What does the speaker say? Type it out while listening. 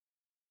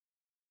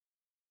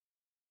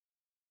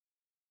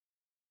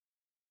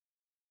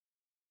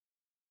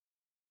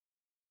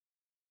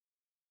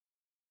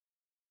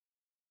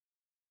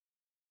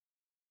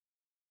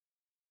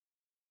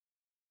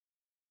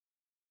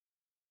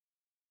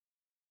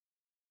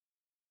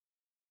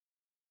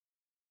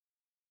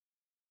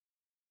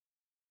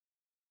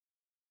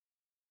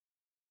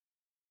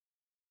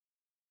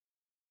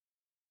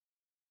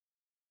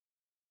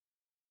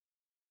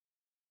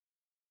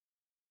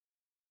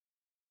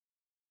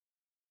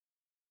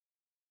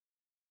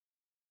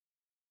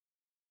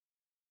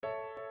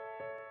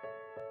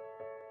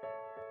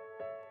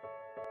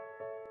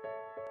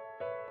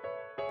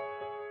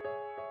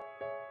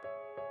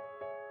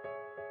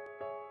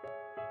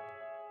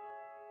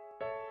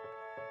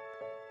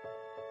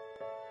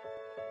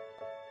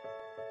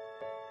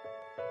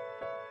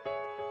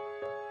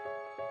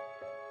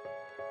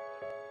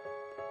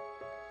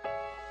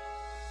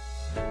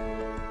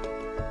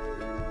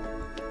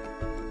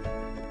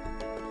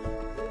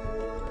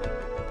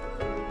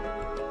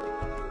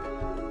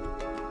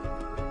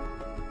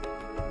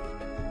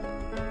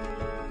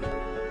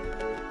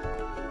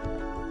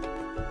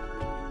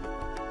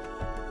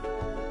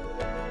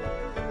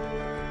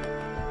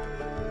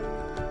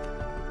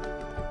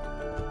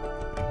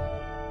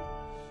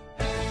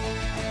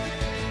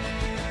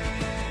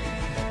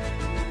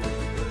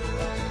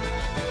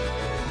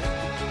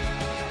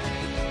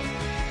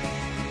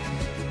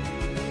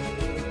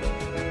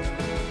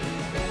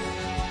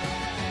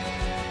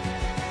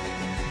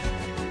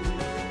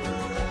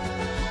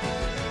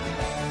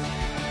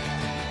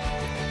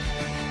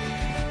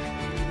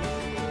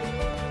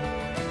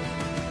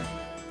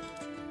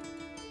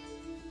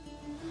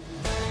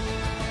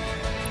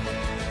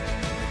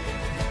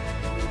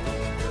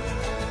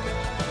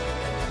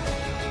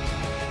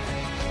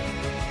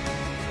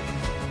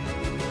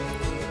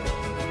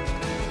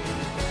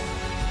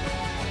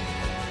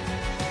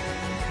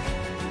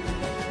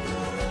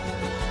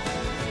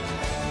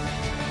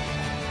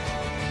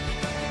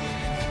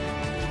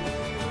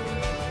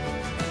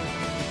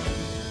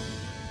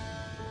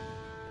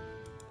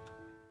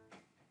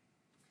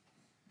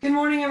Good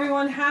morning,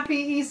 everyone. Happy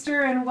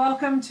Easter and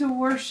welcome to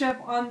worship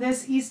on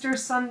this Easter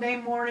Sunday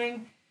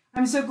morning.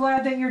 I'm so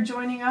glad that you're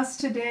joining us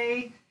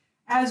today.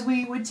 As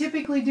we would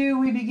typically do,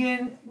 we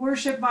begin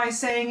worship by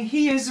saying,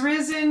 "He is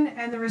risen,"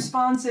 and the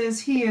response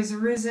is, "He is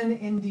risen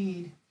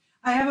indeed."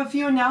 I have a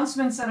few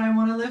announcements that I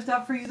want to lift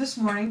up for you this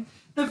morning.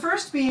 The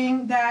first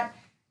being that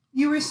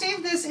you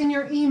received this in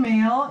your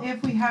email,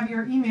 if we have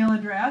your email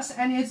address,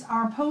 and it's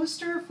our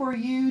poster for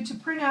you to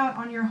print out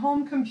on your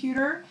home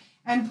computer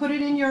and put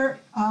it in your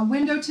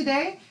window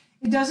today.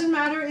 It doesn't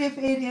matter if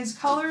it is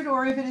colored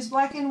or if it is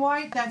black and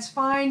white, that's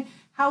fine.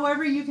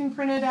 However you can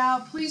print it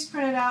out, please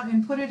print it out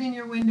and put it in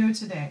your window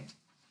today.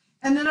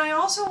 And then I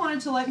also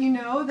wanted to let you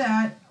know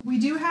that we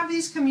do have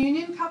these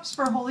communion cups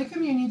for Holy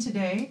Communion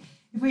today.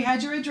 If we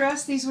had your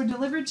address, these were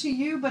delivered to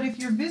you, but if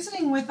you're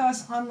visiting with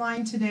us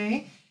online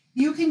today,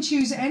 you can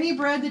choose any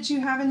bread that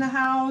you have in the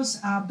house,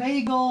 a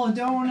bagel, a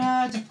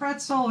donut, a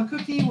pretzel, a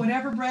cookie,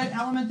 whatever bread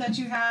element that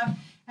you have,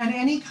 and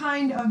any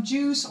kind of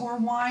juice or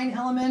wine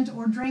element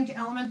or drink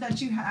element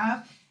that you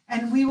have.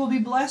 And we will be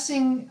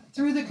blessing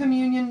through the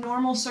communion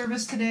normal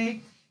service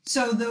today.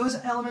 So those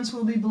elements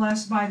will be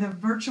blessed by the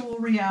virtual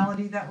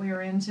reality that we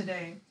are in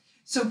today.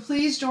 So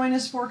please join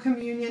us for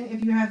communion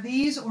if you have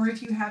these or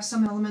if you have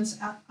some elements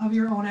of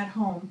your own at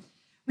home.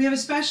 We have a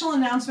special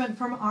announcement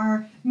from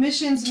our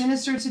missions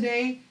minister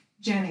today,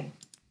 Jenny.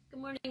 Good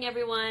morning,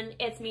 everyone.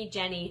 It's me,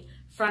 Jenny,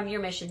 from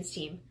your missions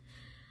team.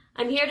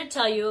 I'm here to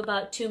tell you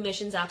about 2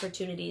 missions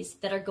opportunities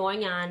that are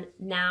going on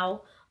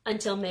now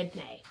until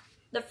mid-May.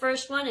 The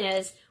first one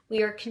is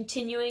we are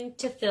continuing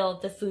to fill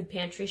the food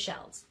pantry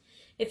shelves.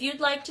 If you'd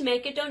like to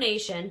make a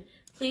donation,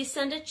 please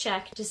send a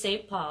check to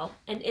St. Paul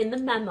and in the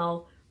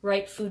memo,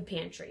 write food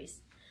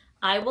pantries.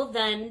 I will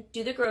then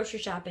do the grocery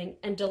shopping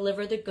and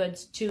deliver the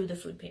goods to the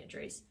food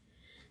pantries.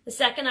 The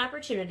second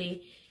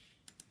opportunity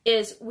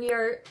is we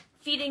are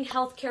feeding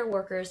healthcare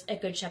workers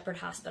at Good Shepherd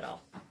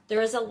Hospital.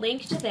 There is a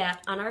link to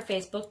that on our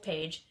Facebook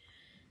page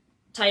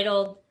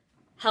titled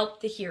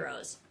Help the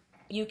Heroes.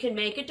 You can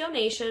make a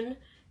donation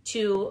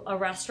to a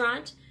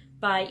restaurant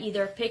by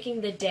either picking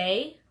the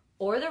day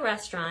or the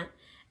restaurant,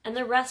 and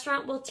the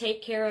restaurant will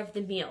take care of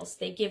the meals.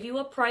 They give you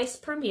a price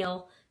per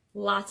meal,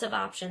 lots of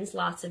options,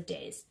 lots of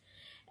days.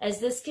 As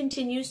this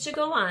continues to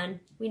go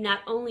on, we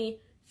not only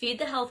feed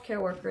the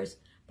healthcare workers,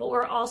 but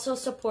we're also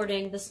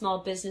supporting the small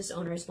business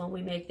owners when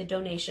we make the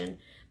donation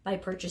by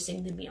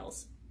purchasing the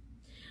meals.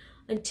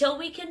 Until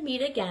we can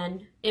meet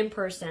again in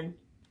person,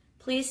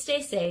 please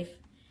stay safe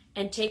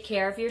and take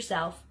care of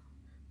yourself.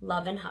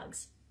 Love and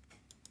hugs.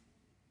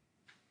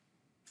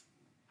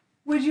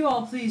 Would you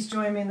all please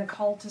join me in the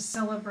call to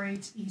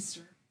celebrate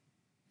Easter?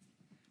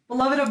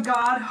 Beloved of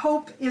God,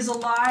 hope is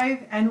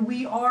alive and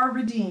we are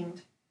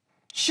redeemed.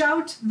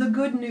 Shout the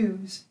good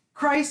news.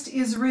 Christ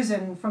is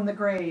risen from the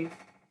grave.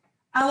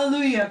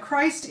 Alleluia,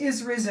 Christ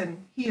is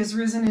risen. He is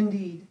risen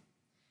indeed.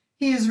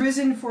 He is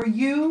risen for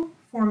you,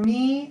 for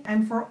me,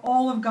 and for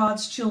all of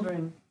God's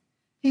children.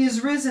 He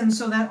is risen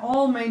so that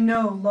all may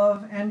know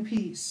love and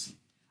peace.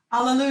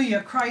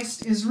 Alleluia,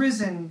 Christ is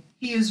risen.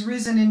 He is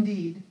risen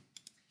indeed.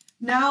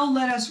 Now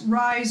let us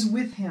rise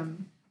with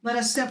him. Let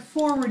us step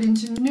forward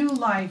into new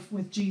life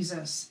with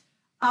Jesus.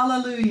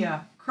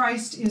 Alleluia,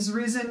 Christ is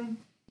risen.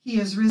 He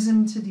is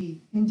risen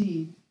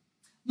indeed.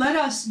 Let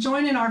us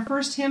join in our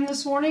first hymn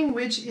this morning,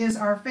 which is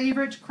our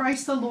favorite,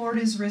 Christ the Lord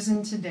is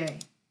risen today.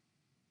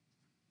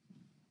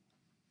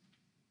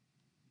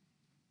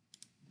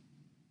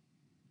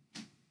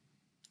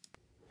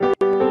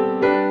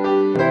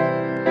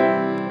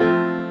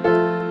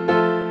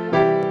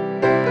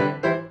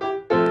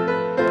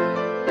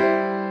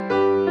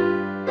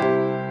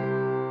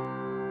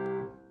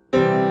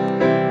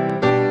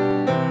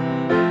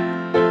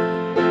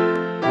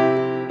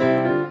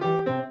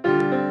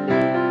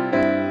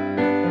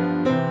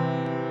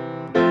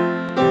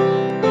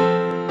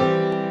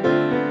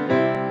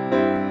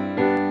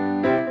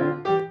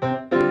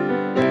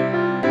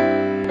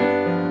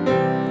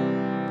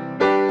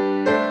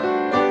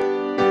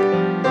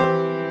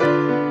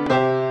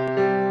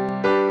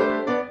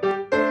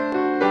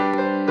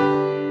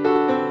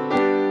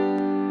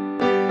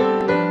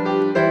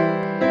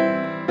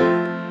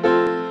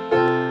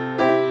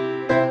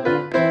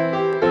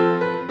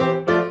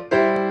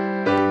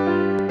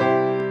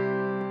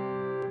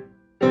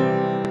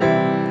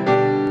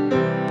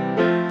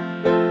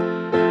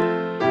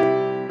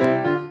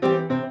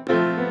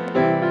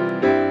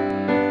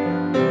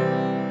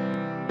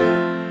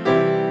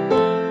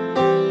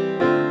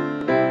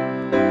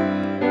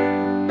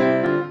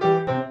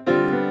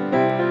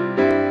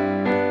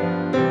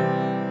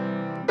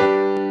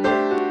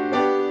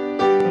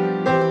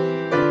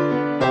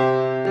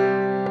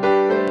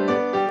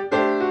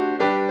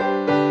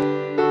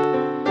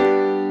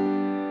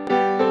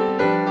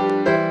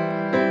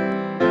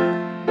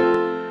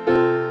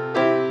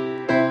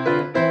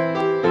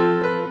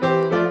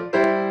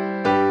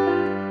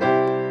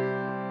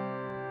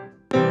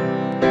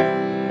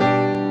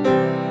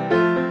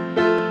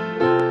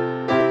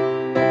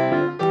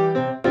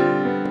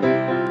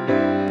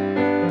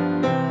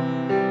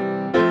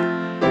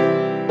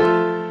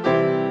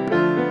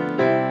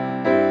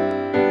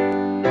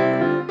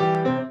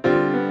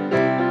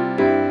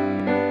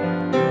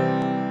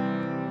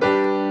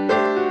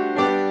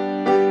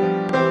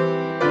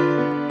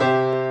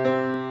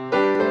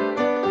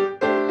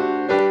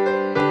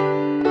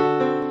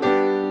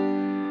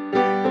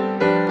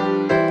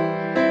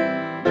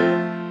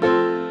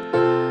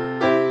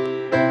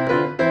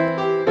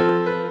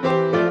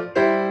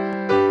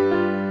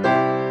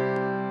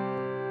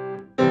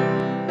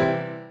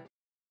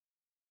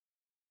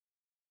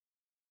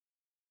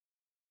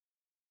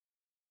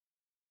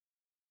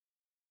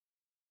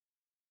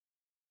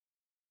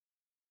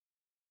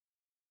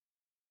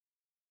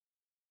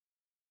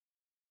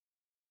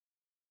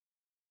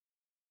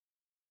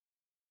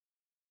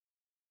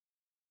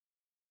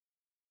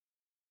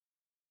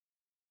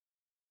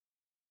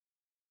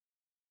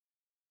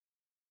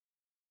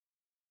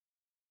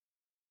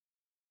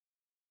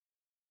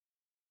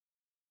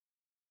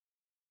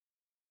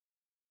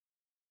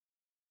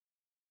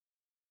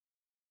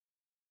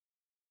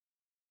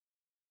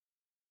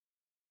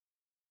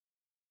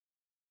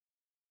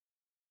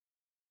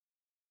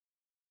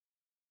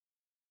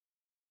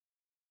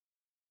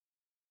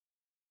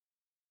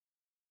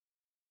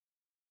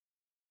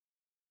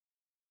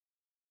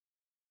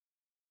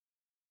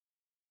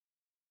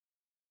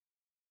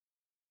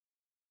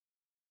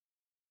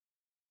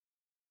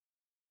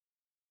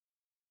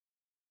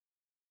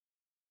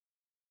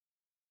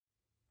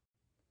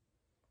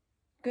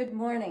 Good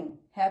morning.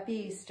 Happy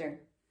Easter.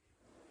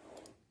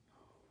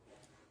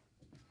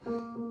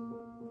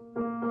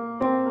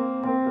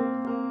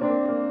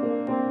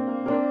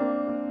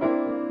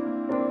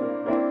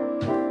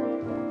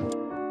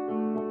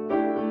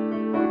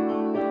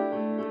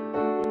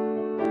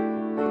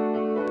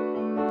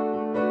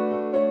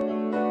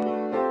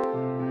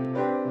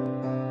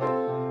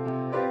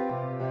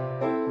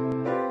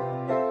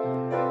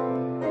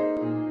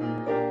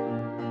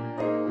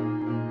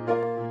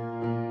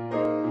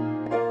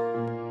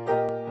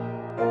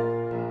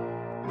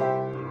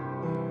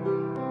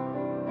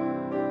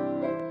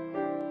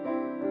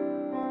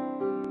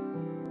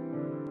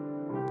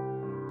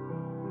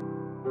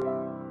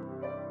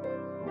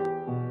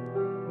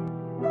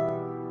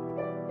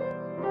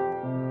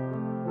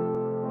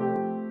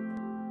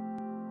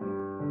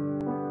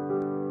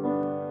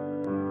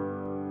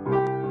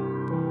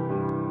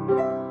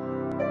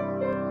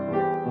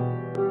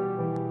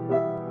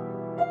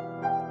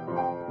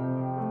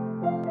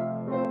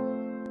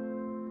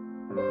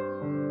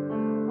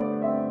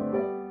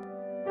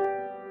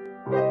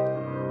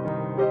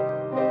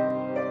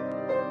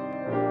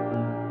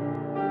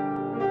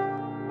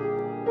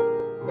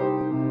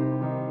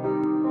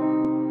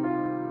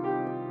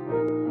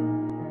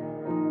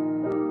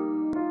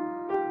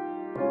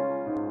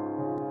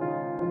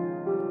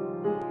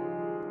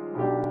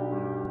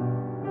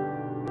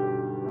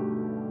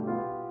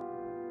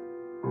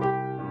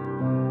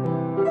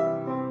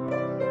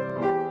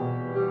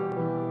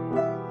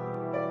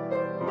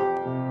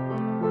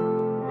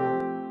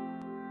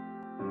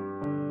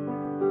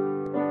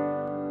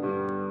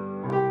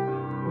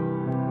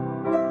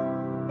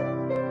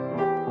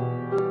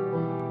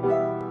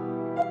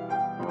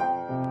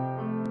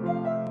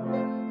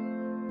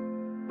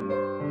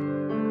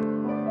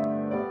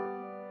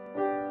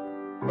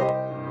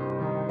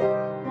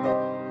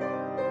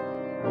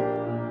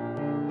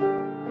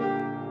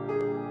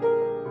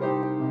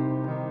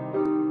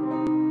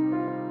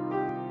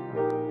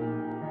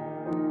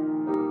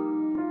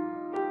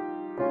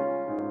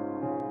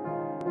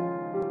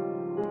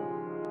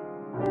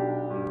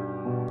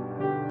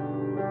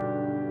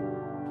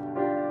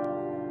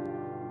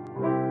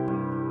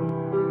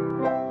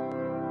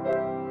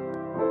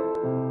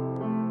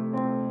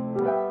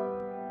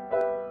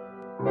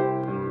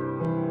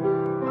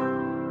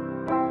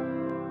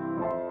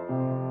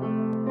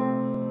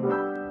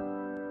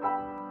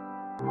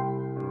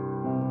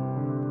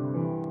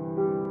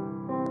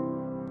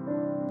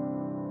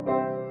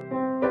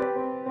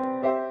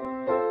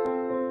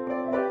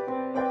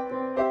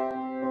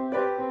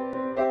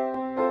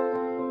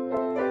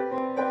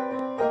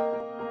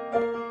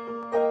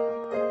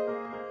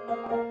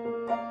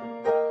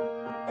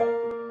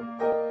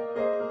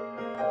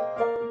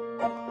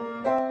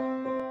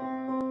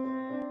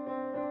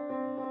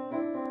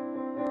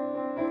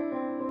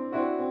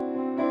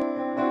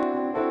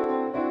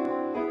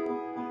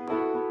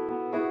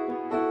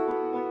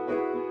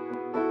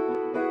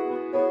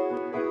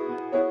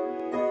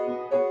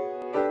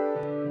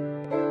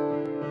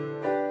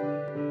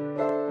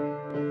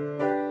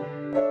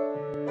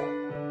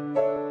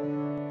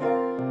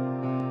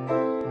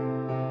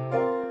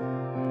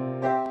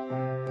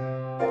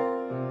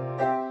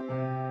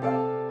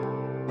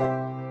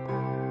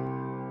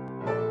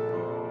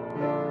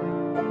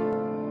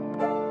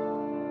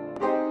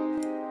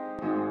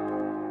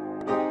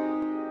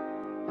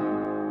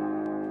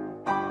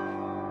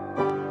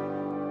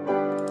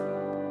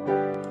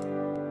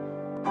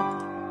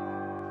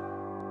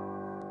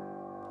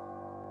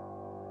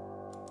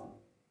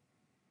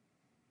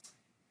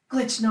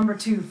 Glitch number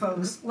 2,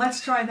 folks.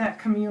 Let's try that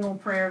communal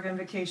prayer of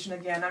invocation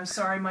again. I'm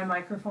sorry, my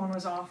microphone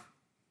was off.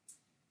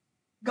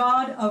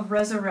 God of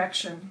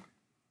resurrection,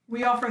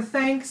 we offer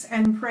thanks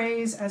and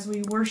praise as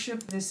we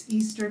worship this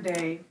Easter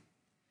day.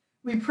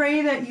 We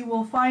pray that you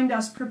will find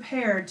us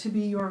prepared to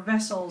be your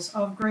vessels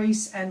of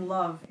grace and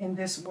love in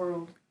this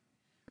world.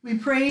 We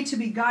pray to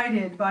be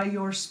guided by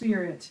your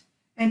Spirit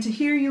and to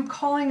hear you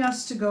calling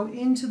us to go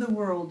into the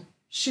world,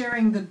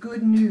 sharing the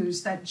good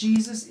news that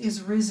Jesus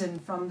is risen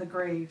from the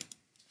grave.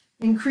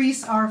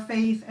 Increase our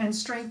faith and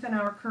strengthen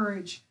our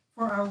courage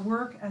for our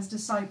work as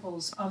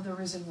disciples of the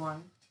risen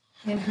one,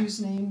 in whose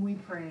name we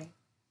pray.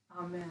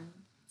 Amen.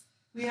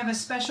 We have a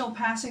special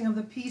passing of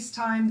the peace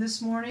time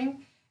this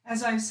morning.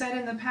 As I've said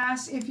in the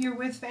past, if you're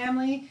with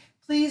family,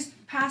 please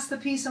pass the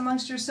peace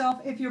amongst yourself.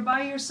 If you're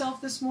by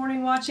yourself this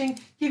morning watching,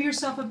 give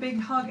yourself a big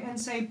hug and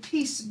say,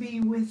 "Peace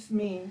be with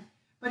me."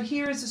 But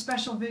here is a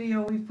special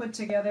video we've put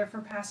together for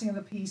passing of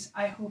the peace.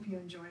 I hope you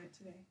enjoy it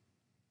today.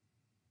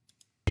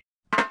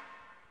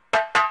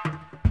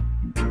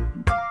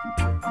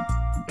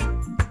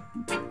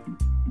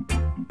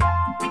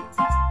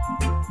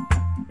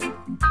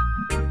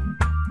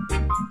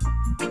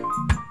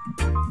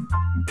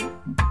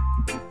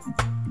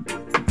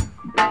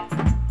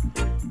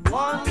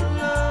 One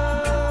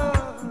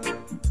love,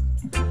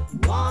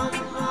 one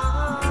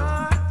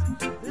heart,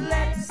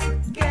 let's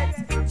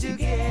get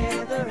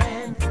together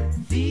and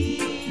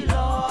feel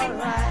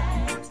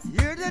alright.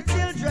 Hear the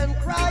children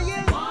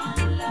crying.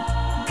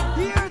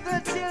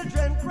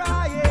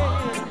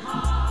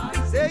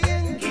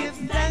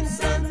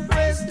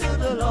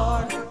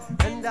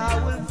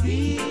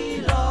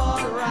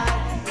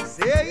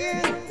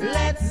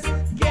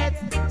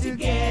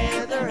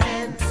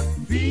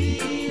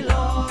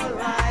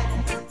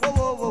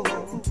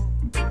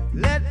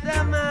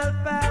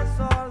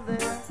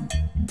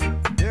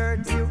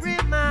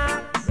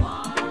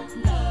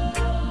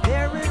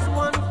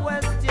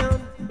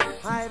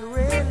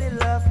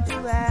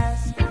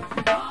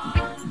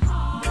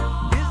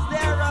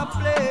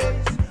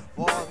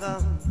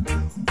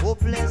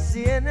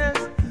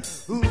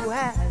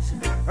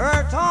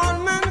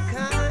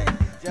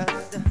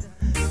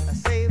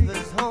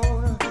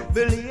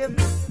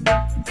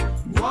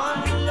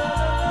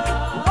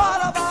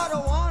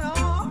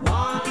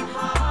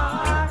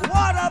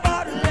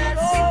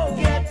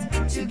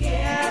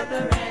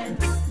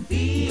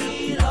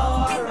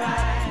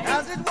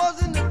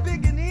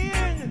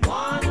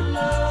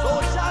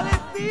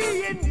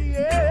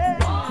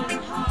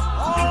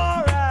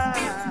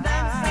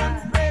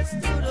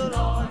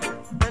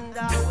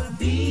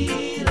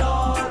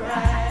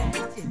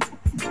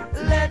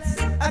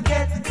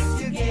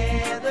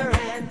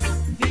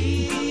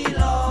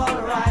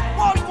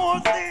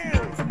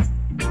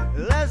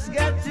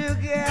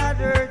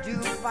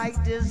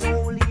 fight is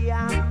holy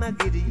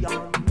Armageddon.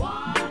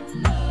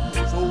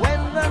 So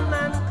when the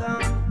man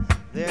comes,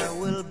 there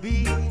will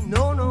be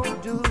no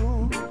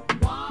doom.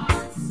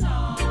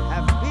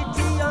 Have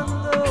pity on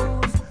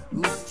those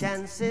whose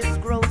chances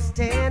grow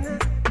thin.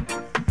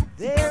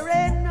 There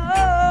ain't no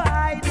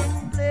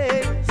hiding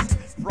place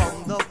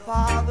from the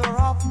Father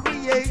of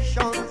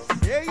creation.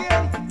 Say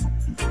it.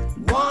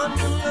 One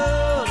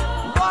love.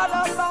 What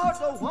about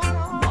the one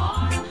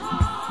heart?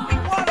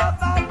 What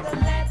about the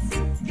let's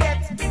get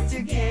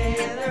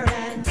together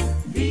and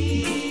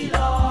feel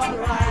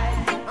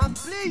alright? I'm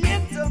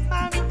pleading to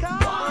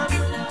mankind.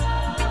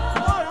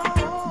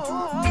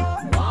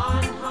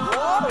 One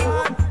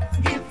heart.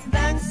 Give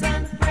thanks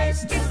and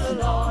praise to the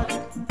Lord,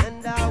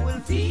 and I will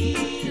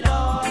feel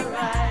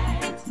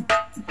alright.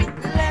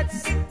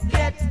 Let's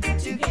get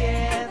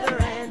together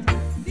and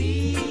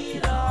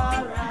feel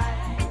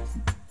alright.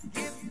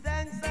 Give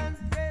thanks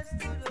and praise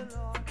to the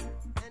Lord,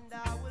 and I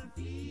will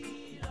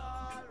feel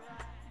alright.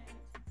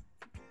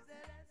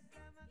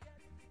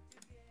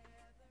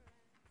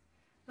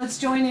 Let's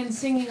join in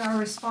singing our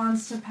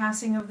response to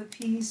Passing of the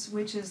Peace,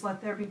 which is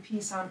Let There Be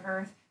Peace on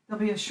Earth.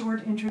 There'll be a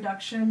short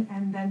introduction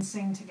and then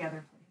sing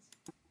together, please.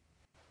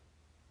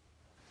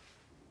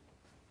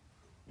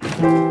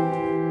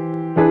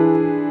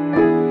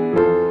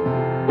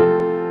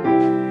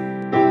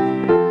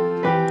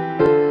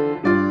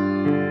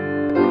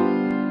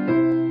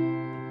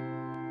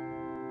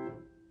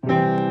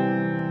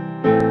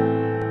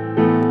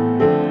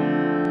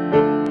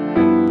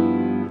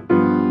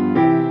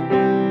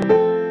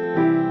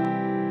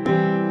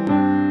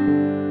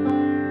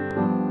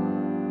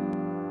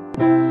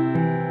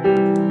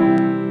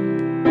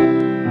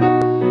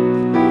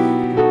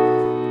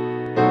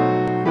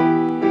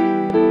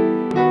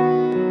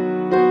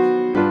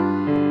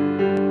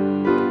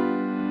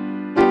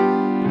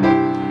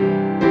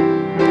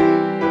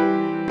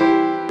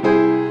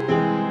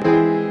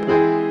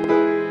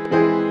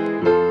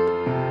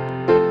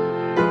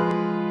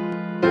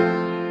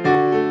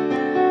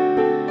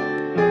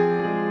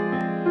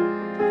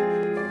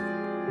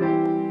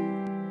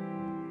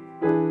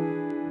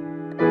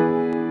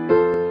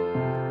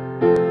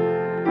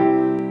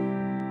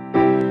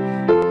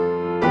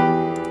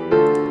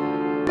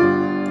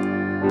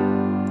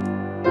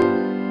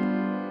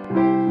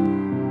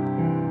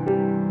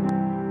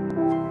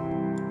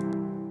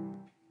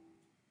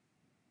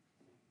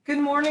 Good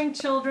morning,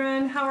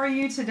 children. How are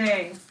you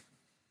today?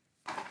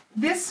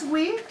 This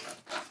week,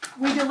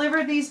 we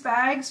delivered these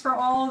bags for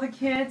all the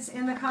kids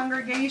in the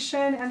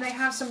congregation, and they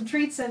have some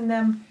treats in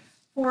them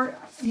for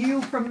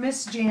you from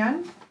Miss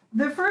Jan.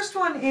 The first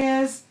one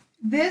is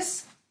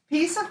this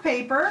piece of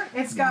paper.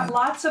 It's got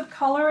lots of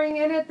coloring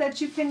in it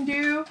that you can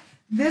do.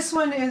 This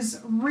one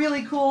is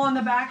really cool on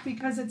the back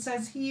because it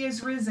says He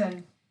is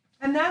risen.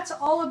 And that's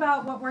all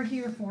about what we're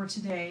here for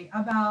today,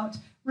 about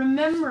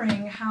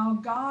remembering how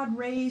God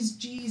raised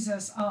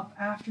Jesus up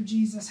after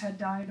Jesus had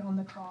died on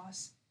the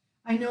cross.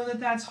 I know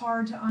that that's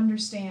hard to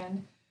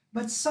understand,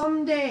 but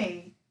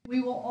someday we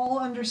will all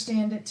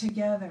understand it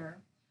together.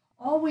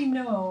 All we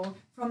know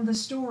from the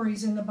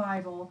stories in the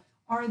Bible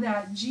are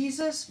that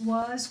Jesus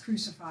was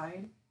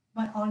crucified,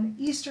 but on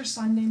Easter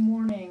Sunday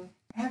morning,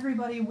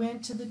 everybody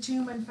went to the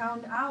tomb and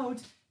found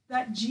out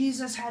that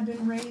Jesus had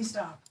been raised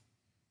up.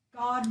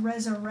 God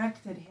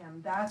resurrected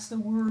him. That's the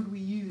word we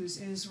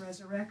use, is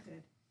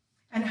resurrected.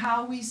 And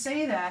how we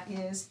say that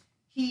is,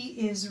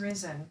 He is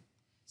risen.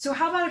 So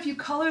how about if you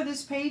color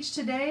this page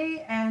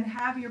today and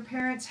have your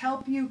parents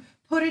help you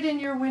put it in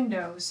your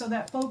window so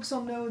that folks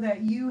will know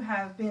that you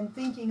have been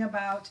thinking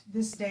about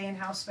this day and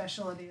how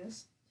special it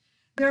is.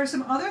 There are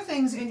some other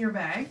things in your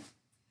bag.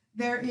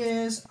 There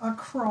is a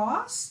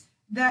cross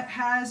that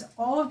has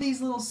all of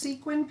these little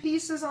sequin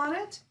pieces on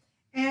it,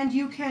 and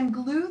you can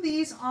glue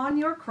these on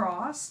your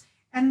cross,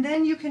 and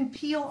then you can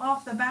peel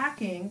off the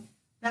backing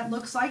that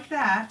looks like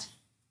that,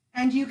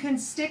 and you can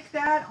stick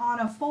that on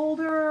a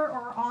folder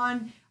or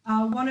on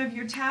one of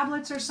your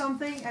tablets or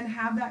something and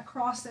have that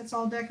cross that's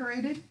all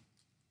decorated.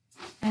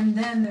 And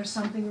then there's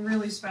something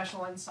really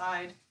special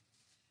inside.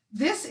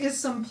 This is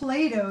some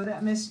Play-Doh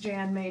that Miss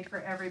Jan made for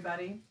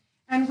everybody.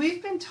 And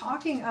we've been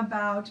talking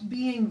about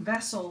being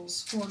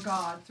vessels for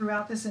God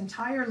throughout this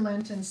entire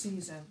Lenten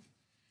season.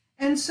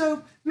 And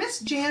so Miss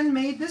Jan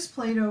made this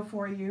Play-Doh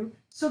for you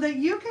so that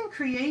you can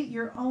create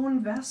your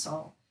own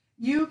vessel.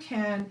 You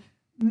can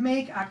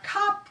make a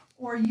cup,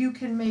 or you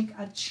can make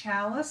a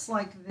chalice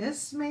like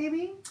this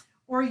maybe,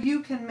 or you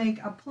can make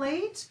a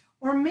plate,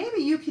 or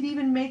maybe you could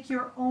even make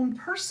your own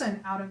person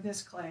out of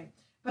this clay.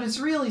 But it's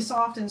really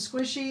soft and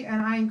squishy,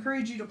 and I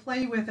encourage you to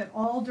play with it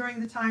all during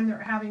the time that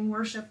we're having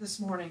worship this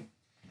morning.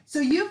 So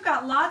you've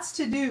got lots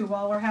to do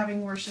while we're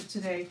having worship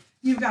today.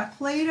 You've got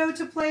Play-Doh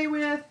to play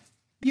with,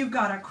 you've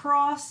got a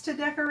cross to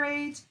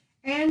decorate,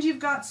 and you've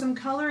got some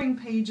coloring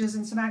pages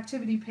and some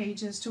activity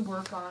pages to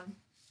work on.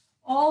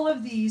 All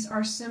of these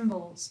are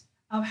symbols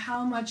of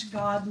how much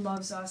God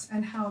loves us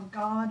and how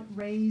God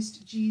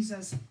raised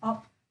Jesus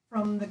up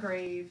from the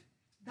grave.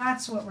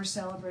 That's what we're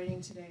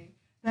celebrating today,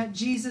 that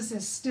Jesus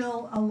is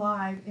still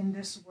alive in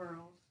this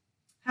world.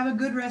 Have a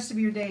good rest of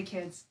your day,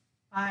 kids.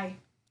 Bye.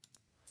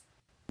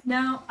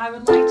 Now, I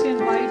would like to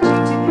invite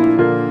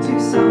you to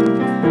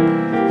some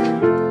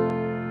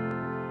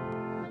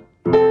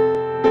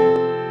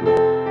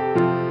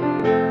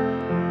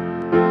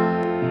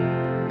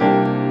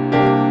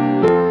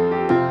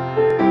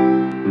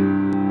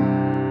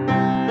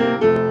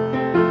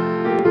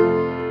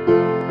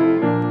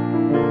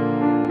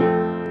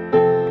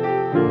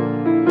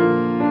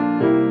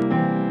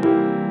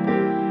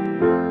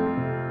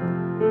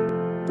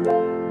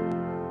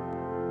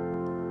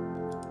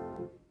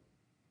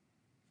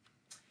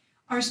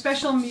Our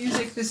special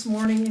music this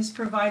morning is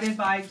provided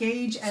by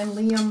Gage and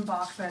Liam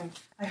Bachman.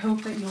 I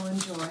hope that you'll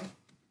enjoy.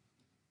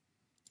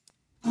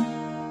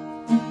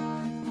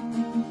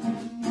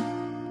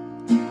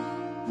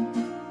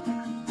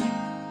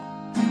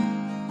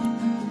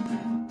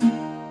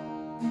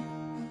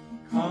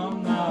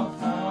 Come thou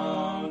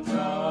fount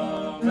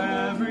of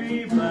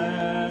every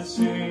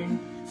blessing,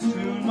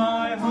 tune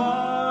my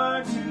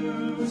heart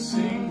to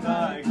sing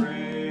thy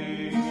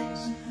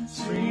grace.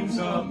 Streams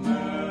of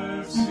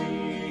mercy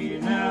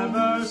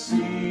never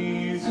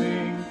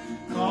ceasing,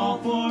 call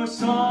for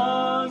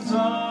songs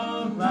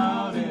of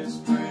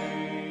loudest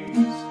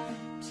praise.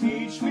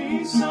 Teach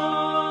me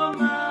some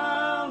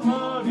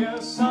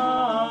melodious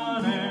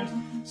sonnet,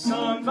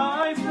 sung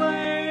by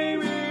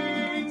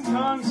flaming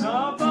tongues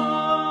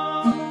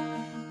above.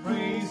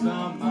 Praise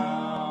the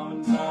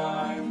mount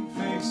I'm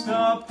fixed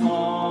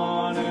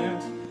upon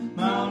it,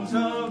 mount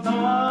of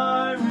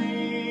thy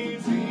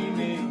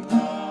redeeming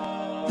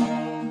love.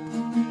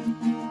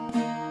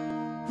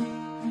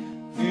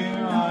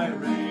 Here I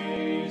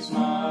raise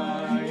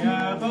my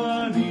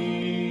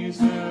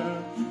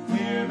Ebenezer,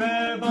 here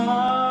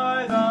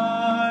by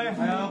thy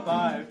help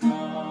I've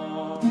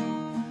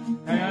come,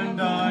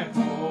 and I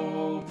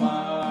hope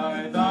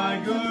by thy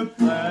good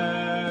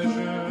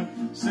pleasure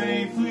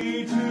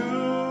safely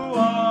to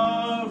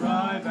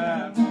arrive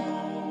at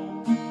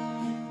home.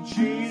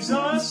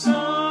 Jesus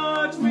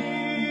sought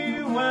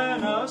me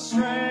when a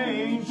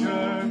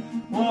stranger,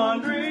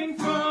 wandering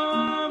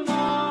from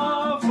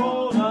the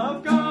fold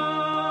of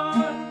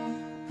God.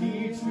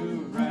 He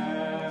to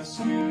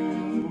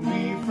rescue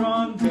me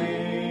from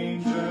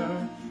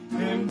danger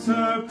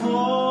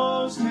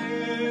interposed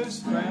his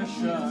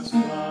precious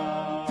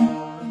blood.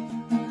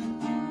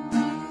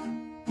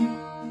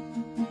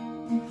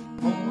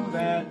 Oh,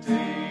 that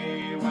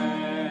day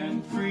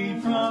when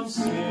freed from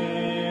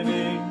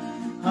sinning,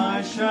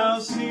 I shall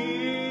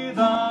see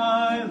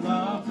thy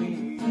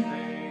lovely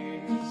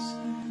face,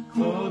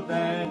 clothed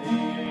then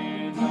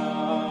in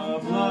the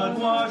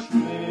blood-washed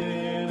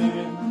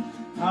linen.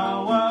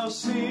 How I'll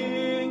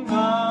sing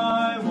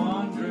thy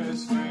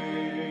wondrous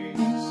grace.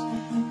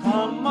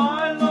 Come,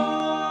 my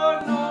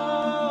Lord,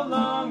 no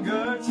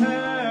longer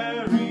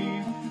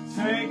tarry,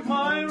 take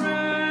my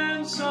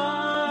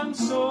ransomed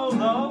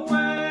soul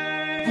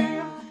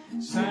away.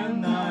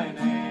 Send thine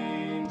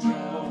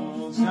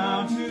angels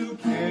now to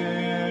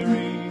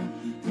carry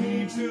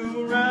me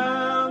to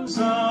realms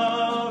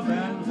of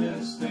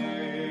endless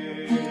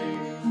day.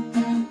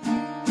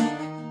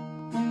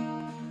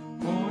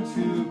 Oh,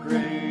 to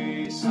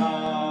grace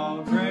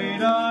how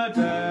great a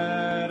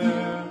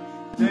debtor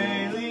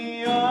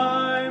daily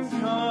I'm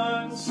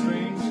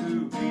constrained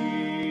to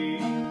be.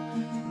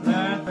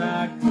 Let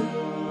that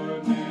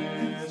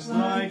goodness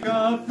like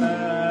a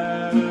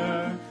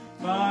fetter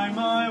bind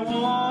my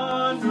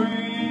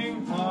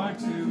wandering heart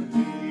to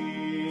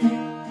thee.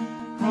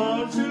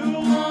 Prone to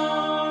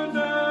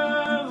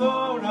wander,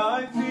 Lord,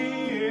 I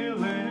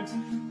feel it,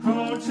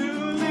 prone to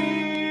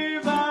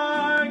leave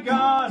thy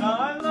God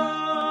I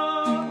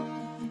love.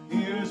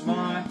 Here's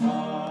my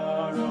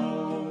heart,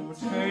 oh,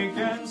 take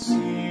and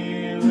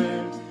seal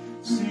it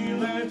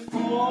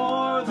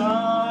for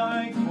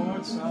thy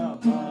courts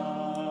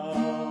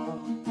above.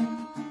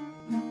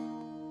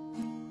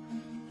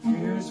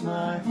 Here's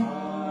my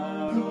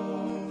heart,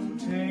 oh,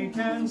 take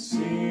and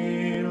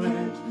seal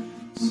it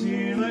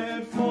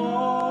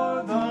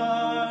for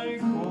thy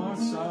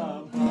courts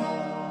above.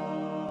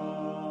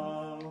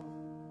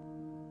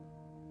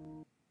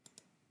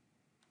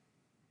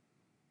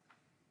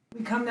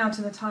 We come now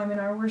to the time in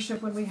our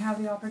worship when we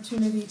have the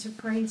opportunity to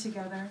pray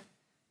together,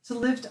 to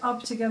lift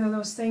up together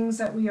those things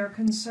that we are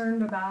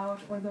concerned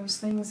about or those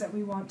things that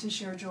we want to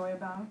share joy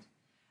about.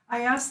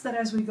 I ask that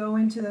as we go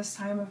into this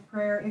time of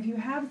prayer, if you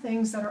have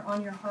things that are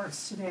on your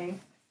hearts today,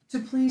 to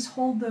please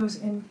hold those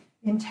in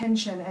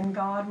intention, and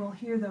God will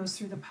hear those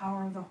through the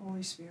power of the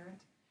Holy Spirit.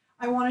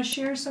 I want to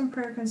share some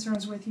prayer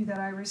concerns with you that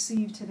I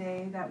received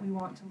today that we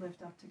want to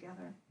lift up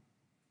together.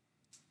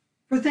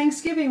 For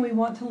Thanksgiving, we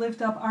want to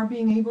lift up our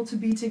being able to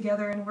be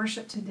together in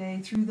worship today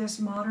through this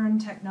modern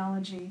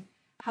technology,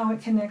 how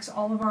it connects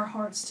all of our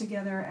hearts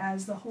together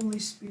as the Holy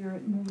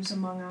Spirit moves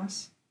among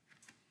us.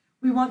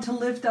 We want to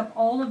lift up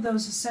all of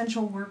those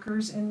essential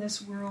workers in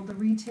this world, the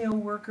retail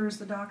workers,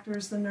 the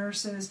doctors, the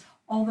nurses,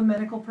 all the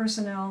medical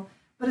personnel,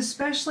 but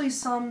especially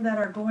some that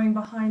are going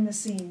behind the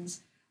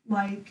scenes,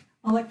 like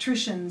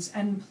electricians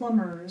and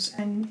plumbers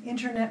and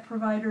internet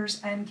providers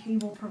and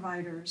cable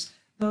providers,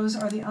 Those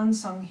are the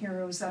unsung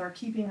heroes that are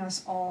keeping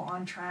us all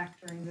on track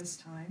during this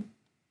time.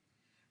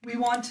 We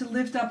want to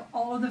lift up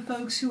all of the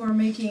folks who are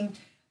making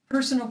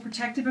personal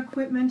protective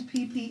equipment,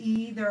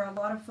 PPE. There are a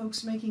lot of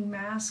folks making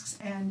masks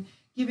and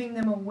giving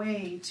them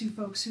away to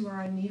folks who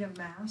are in need of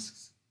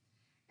masks.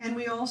 And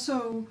we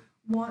also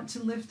want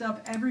to lift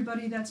up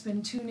everybody that's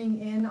been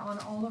tuning in on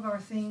all of our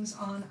things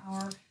on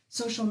our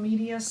social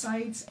media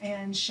sites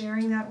and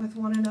sharing that with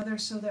one another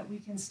so that we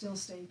can still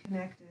stay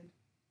connected.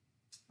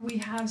 We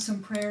have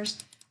some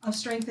prayers of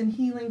strength and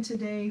healing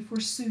today for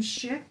Sue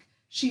Schick.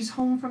 She's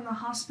home from the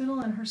hospital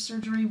and her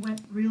surgery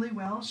went really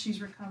well.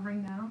 She's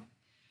recovering now.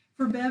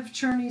 For Bev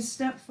Cherney's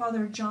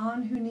stepfather,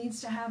 John, who needs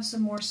to have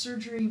some more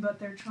surgery, but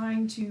they're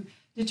trying to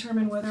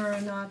determine whether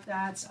or not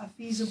that's a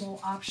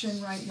feasible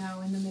option right now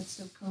in the midst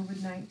of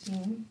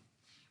COVID-19.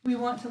 We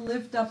want to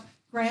lift up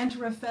Grant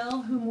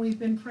Rafael, whom we've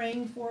been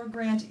praying for.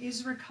 Grant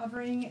is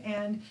recovering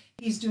and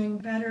he's doing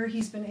better.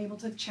 He's been able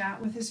to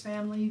chat with his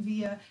family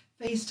via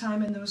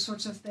FaceTime and those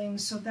sorts of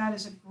things. So that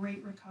is a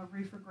great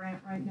recovery for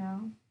Grant right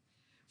now.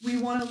 We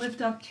want to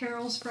lift up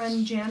Carol's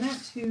friend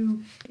Janet,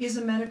 who is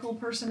a medical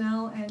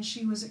personnel and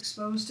she was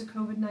exposed to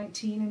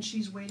COVID-19 and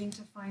she's waiting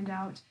to find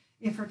out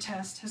if her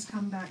test has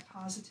come back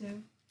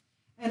positive.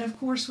 And of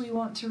course, we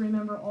want to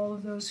remember all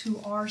of those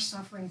who are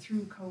suffering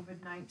through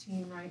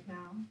COVID-19 right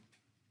now.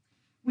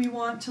 We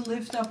want to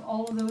lift up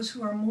all of those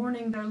who are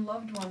mourning their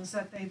loved ones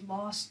that they've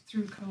lost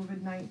through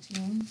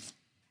COVID-19.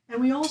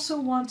 And we also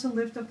want to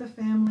lift up the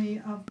family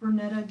of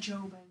Bernetta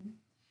Jobin.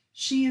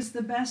 She is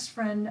the best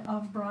friend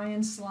of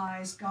Brian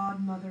Sly's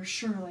godmother,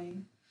 Shirley.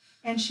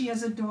 And she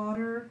has a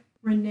daughter,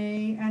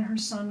 Renee, and her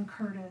son,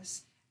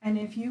 Curtis. And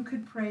if you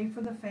could pray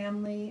for the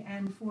family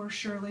and for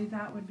Shirley,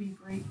 that would be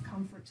great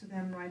comfort to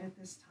them right at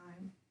this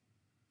time.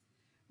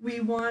 We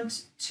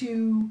want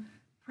to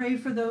pray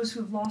for those who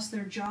have lost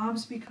their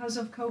jobs because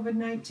of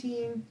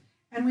COVID-19.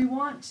 And we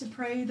want to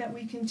pray that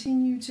we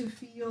continue to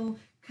feel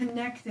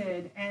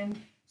connected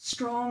and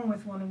strong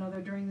with one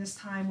another during this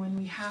time when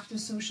we have to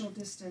social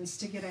distance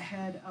to get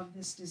ahead of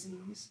this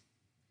disease.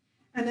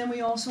 And then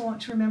we also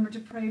want to remember to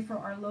pray for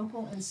our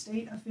local and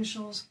state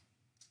officials,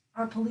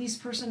 our police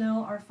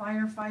personnel, our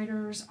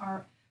firefighters,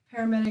 our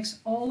paramedics,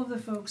 all of the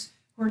folks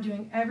who are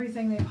doing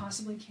everything they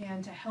possibly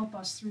can to help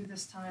us through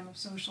this time of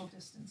social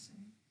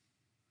distancing.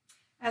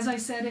 As I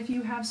said, if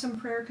you have some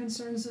prayer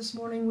concerns this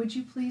morning, would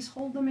you please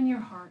hold them in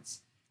your hearts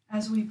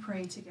as we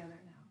pray together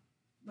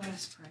now? Let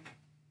us pray.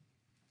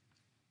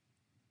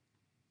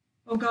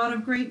 O God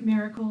of great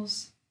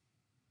miracles,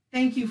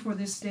 thank you for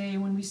this day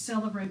when we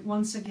celebrate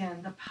once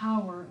again the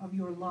power of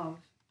your love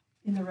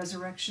in the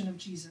resurrection of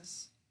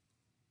Jesus.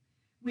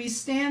 We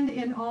stand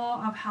in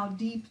awe of how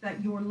deep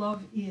that your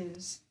love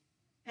is,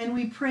 and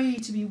we pray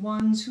to be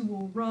ones who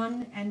will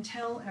run and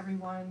tell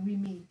everyone we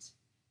meet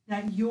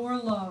that your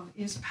love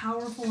is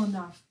powerful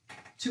enough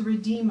to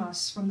redeem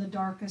us from the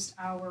darkest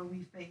hour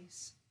we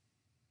face.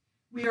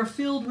 We are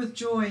filled with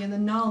joy in the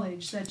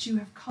knowledge that you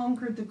have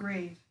conquered the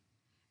grave,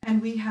 and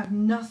we have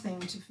nothing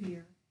to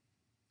fear.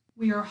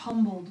 We are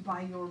humbled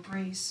by your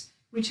grace,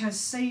 which has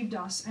saved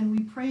us, and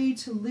we pray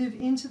to live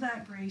into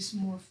that grace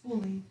more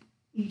fully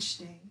each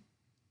day.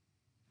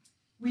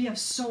 We have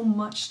so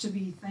much to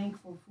be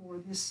thankful for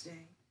this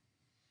day,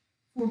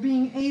 for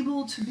being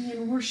able to be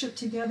in worship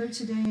together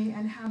today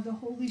and have the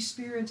Holy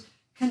Spirit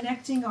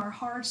connecting our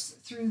hearts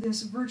through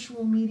this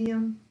virtual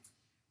medium.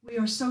 We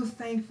are so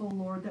thankful,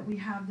 Lord, that we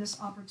have this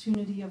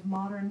opportunity of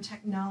modern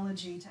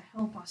technology to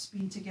help us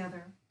be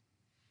together.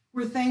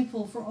 We're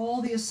thankful for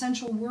all the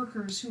essential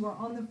workers who are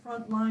on the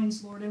front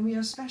lines, Lord, and we are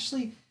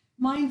especially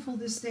mindful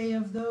this day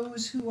of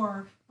those who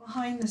are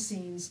behind the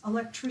scenes,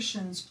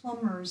 electricians,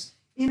 plumbers,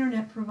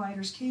 internet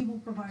providers, cable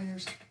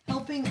providers,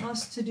 helping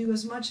us to do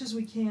as much as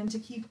we can to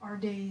keep our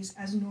days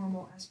as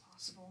normal as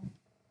possible.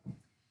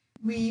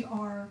 We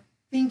are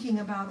thinking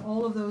about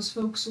all of those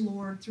folks,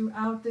 Lord,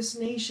 throughout this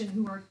nation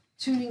who are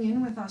tuning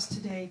in with us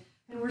today,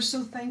 and we're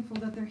so thankful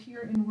that they're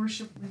here in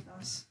worship with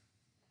us.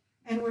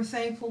 And we're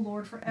thankful,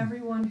 Lord, for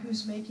everyone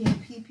who's making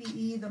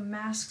PPE, the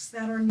masks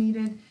that are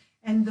needed,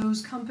 and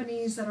those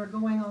companies that are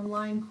going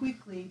online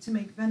quickly to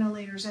make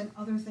ventilators and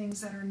other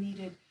things that are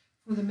needed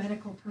for the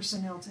medical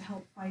personnel to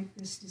help fight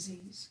this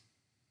disease.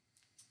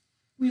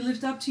 We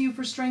lift up to you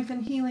for strength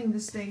and healing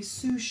this day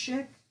Sue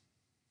Schick,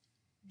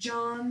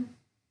 John,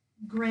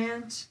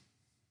 Grant,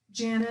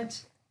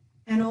 Janet,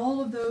 and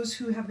all of those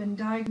who have been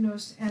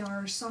diagnosed and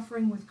are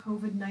suffering with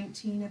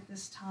COVID-19 at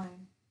this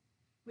time.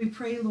 We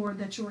pray, Lord,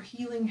 that your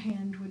healing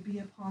hand would be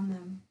upon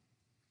them.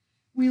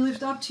 We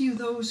lift up to you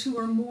those who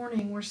are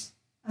mourning. We're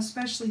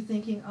especially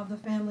thinking of the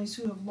families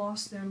who have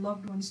lost their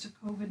loved ones to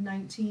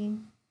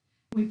COVID-19.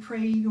 We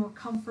pray your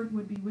comfort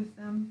would be with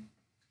them.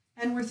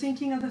 And we're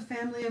thinking of the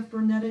family of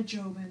Bernetta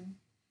Jobin,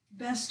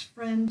 best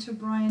friend to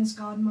Brian's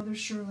godmother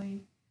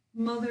Shirley,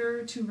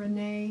 mother to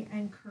Renee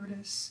and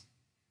Curtis.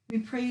 We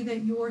pray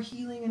that your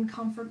healing and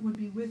comfort would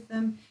be with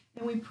them,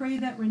 and we pray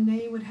that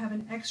Renee would have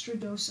an extra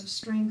dose of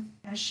strength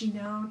as she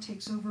now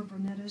takes over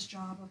Bernetta's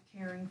job of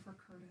caring for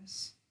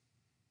Curtis.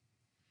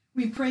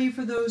 We pray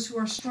for those who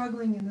are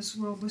struggling in this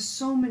world with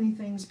so many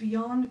things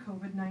beyond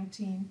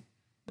COVID-19,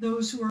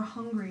 those who are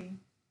hungry,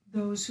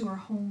 those who are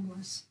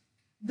homeless,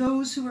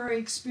 those who are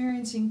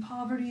experiencing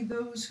poverty,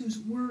 those whose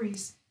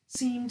worries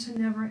seem to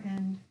never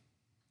end.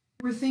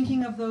 We're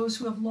thinking of those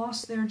who have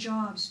lost their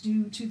jobs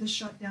due to the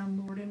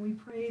shutdown, Lord, and we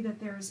pray that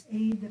there is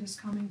aid that is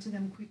coming to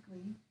them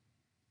quickly.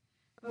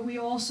 But we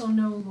also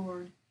know,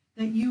 Lord,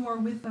 that you are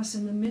with us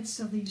in the midst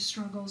of these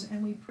struggles,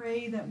 and we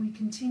pray that we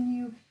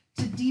continue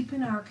to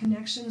deepen our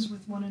connections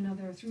with one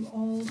another through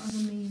all of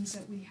the means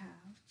that we have.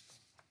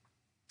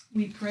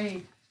 We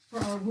pray for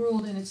our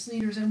world and its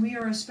leaders, and we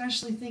are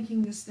especially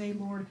thinking this day,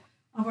 Lord,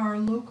 of our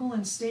local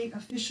and state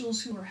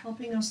officials who are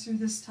helping us through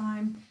this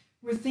time.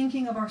 We're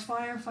thinking of our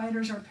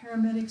firefighters, our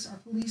paramedics, our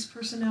police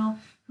personnel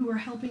who are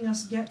helping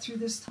us get through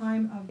this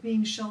time of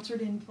being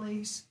sheltered in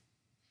place.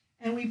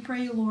 And we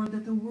pray, Lord,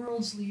 that the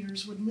world's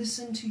leaders would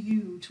listen to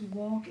you to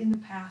walk in the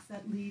path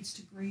that leads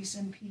to grace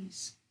and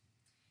peace.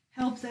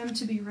 Help them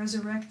to be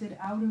resurrected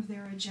out of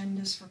their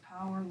agendas for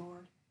power,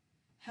 Lord.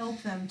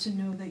 Help them to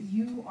know that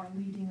you are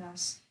leading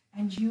us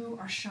and you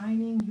are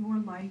shining your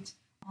light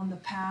on the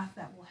path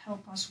that will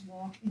help us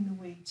walk in the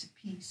way to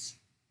peace.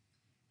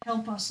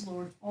 Help us,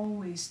 Lord,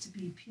 always to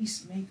be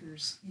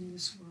peacemakers in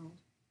this world.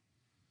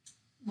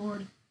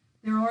 Lord,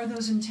 there are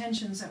those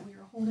intentions that we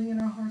are holding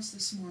in our hearts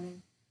this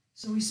morning,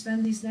 so we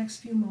spend these next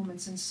few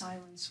moments in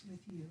silence with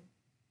you.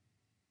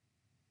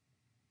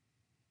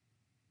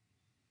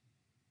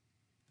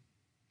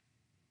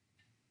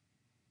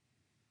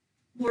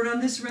 Lord,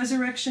 on this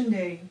resurrection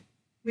day,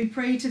 we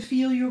pray to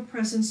feel your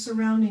presence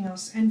surrounding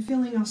us and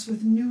filling us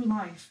with new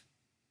life.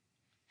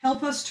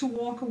 Help us to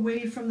walk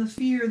away from the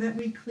fear that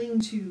we cling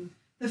to,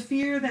 the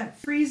fear that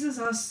freezes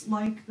us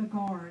like the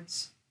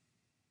guards.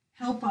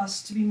 Help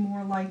us to be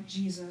more like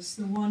Jesus,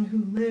 the one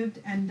who lived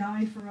and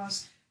died for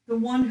us, the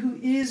one who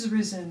is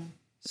risen,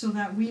 so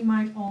that we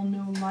might all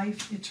know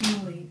life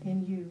eternally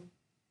in you.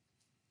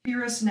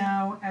 Hear us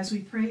now as we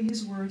pray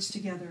his words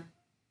together.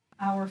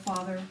 Our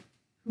Father,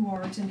 who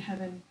art in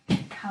heaven,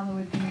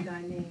 hallowed be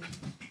thy name.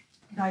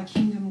 Thy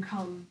kingdom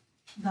come,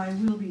 thy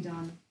will be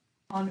done,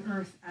 on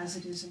earth as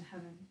it is in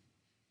heaven.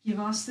 Give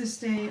us this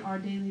day our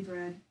daily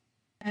bread,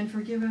 and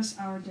forgive us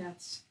our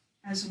debts,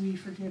 as we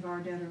forgive our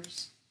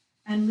debtors.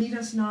 And lead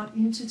us not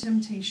into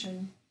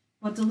temptation,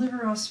 but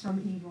deliver us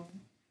from evil.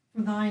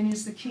 For thine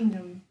is the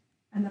kingdom,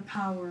 and the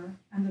power,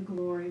 and the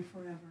glory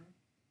forever.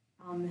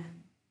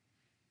 Amen.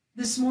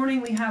 This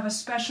morning we have a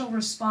special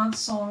response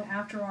song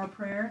after our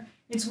prayer.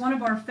 It's one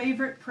of our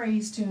favorite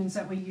praise tunes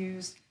that we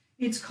use.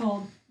 It's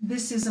called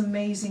This Is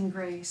Amazing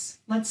Grace.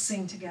 Let's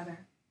sing together.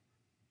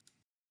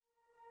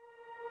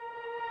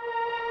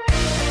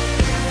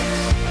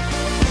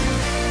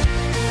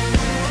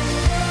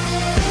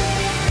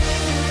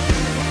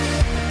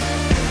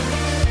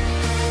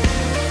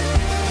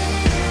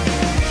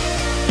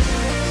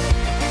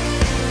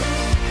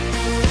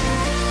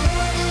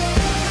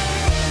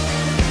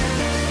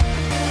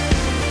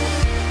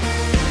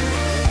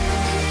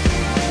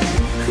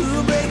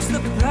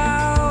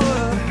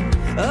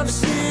 Of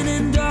sin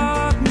and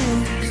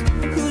darkness,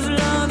 whose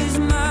love is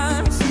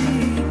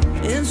mighty.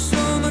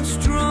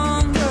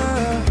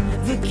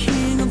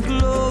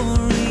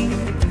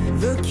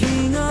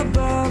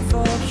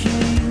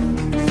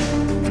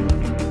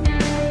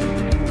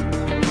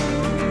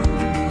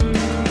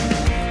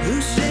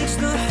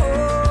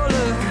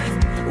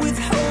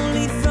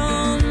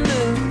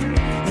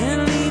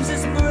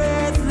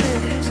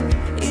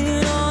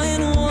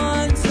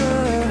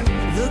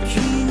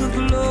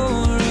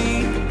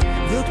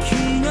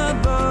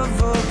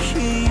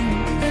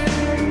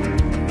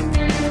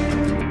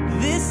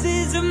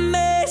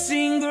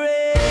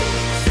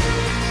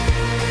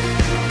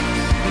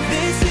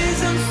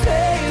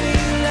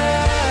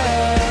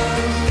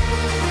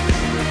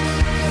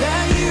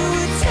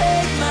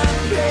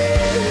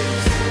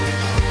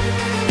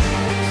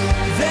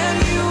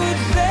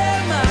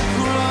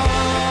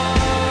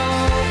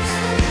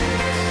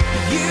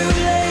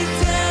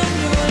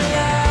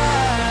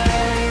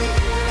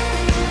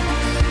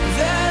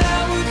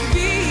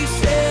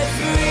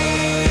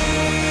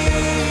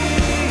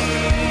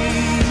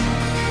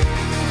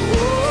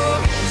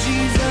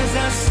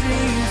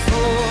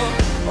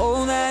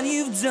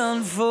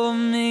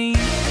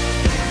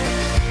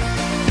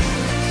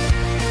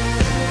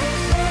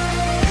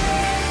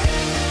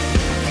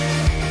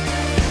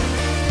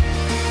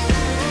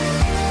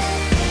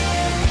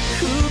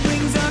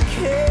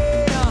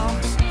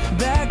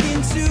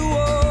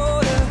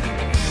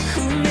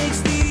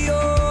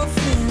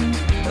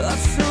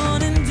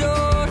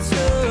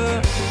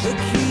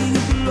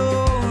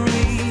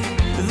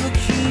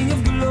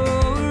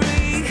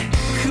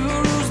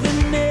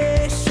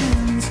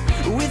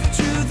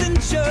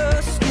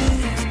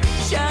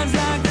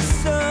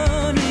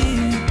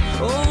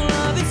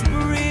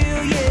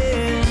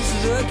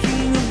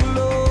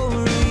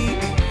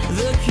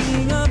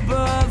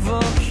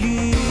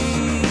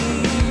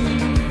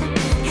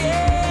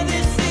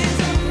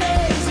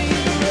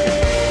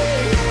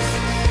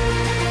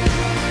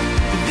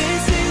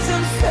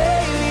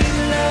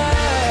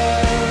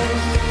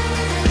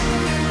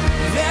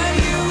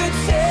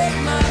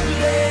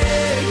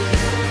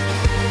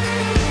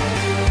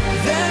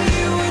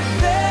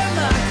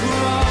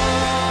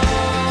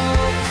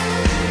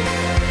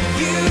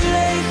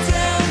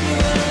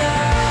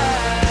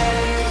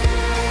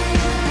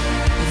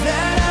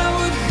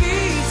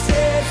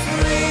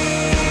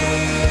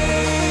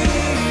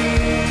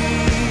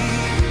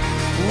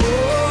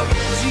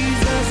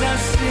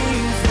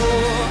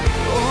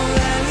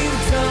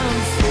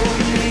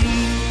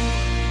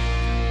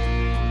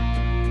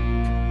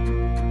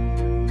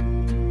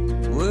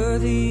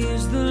 Worthy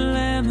is the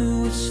Lamb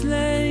who was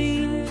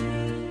slain.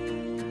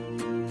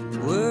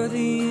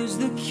 Worthy is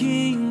the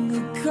King who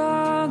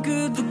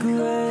conquered the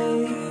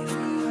grave.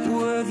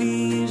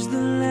 Worthy is the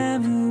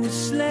Lamb who was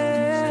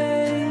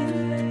slain.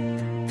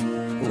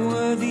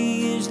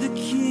 Worthy is the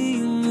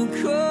King who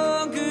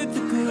conquered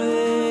the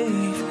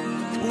grave.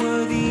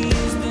 Worthy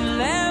is the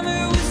Lamb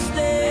who was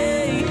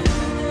slain.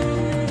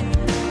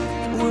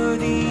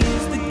 Worthy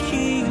is the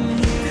King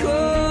who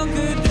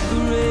conquered the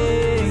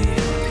grave.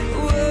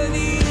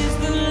 Worthy is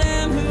the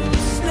Lamb who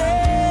was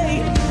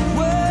slain.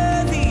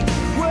 Worthy,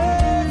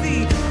 worthy,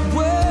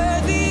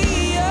 worthy.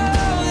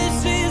 Oh, this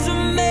is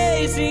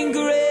amazing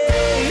grace.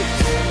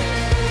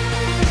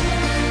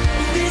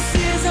 This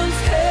is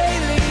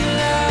unfailing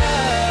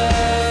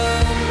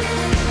love.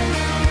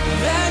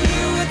 That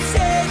you would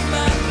take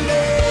my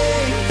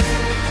place.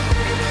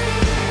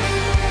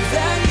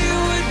 That you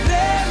would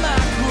bear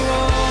my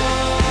cross.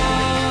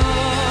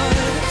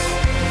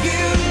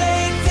 You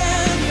laid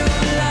down your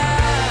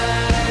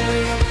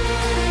life.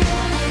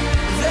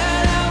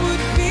 That I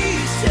would be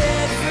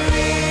set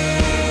free.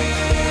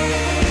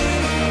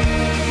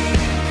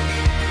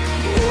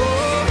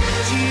 Oh,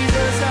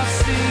 Jesus, I've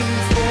seen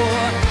for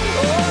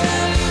all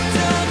that you've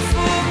done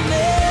for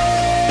me.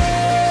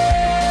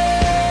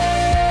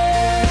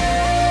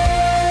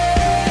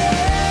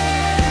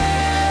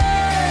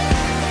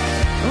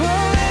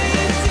 All that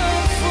you've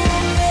done for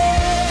me.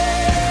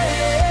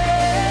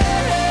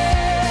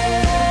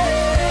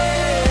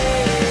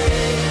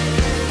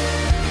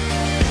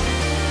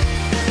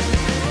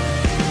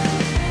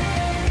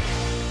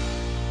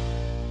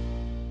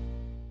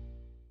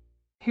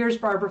 Here's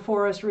Barbara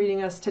Forrest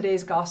reading us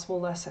today's gospel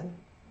lesson.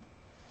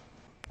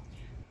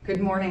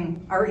 Good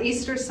morning. Our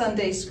Easter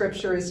Sunday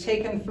scripture is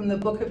taken from the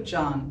book of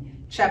John,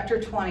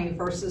 chapter 20,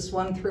 verses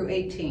 1 through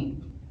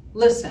 18.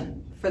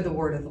 Listen for the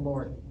word of the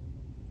Lord.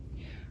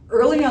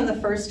 Early on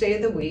the first day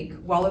of the week,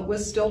 while it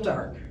was still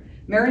dark,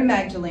 Mary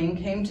Magdalene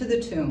came to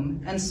the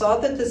tomb and saw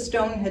that the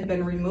stone had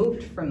been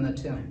removed from the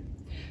tomb.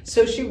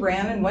 So she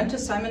ran and went to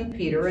Simon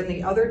Peter and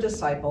the other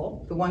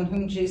disciple, the one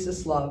whom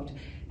Jesus loved,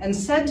 and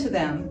said to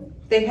them,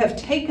 "They have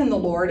taken the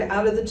Lord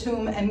out of the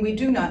tomb, and we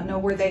do not know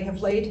where they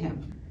have laid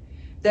him."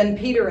 Then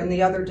Peter and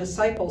the other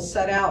disciple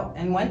set out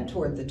and went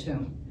toward the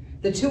tomb.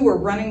 The two were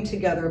running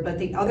together, but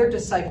the other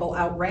disciple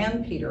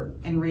outran Peter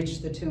and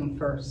reached the tomb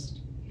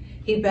first.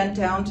 He bent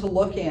down to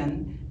look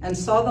in and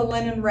saw the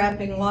linen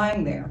wrapping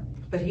lying there,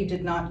 but he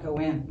did not go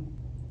in.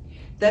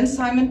 Then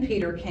Simon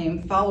Peter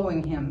came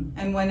following him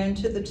and went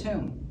into the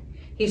tomb.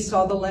 He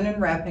saw the linen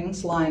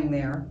wrappings lying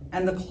there,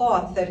 and the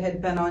cloth that had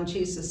been on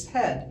Jesus'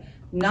 head,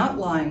 not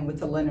lying with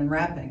the linen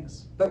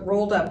wrappings, but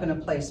rolled up in a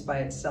place by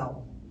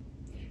itself.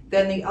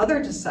 Then the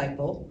other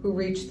disciple, who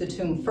reached the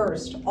tomb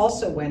first,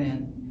 also went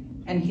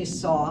in, and he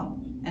saw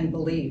and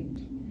believed.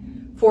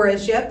 For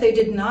as yet they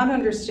did not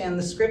understand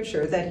the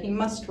scripture that he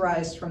must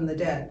rise from the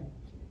dead.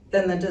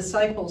 Then the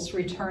disciples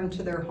returned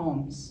to their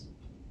homes.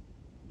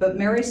 But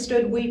Mary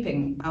stood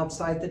weeping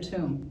outside the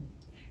tomb.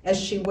 As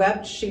she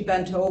wept, she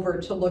bent over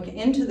to look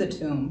into the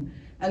tomb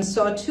and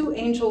saw two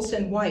angels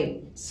in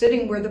white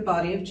sitting where the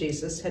body of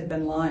Jesus had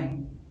been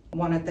lying,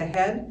 one at the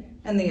head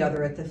and the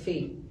other at the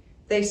feet.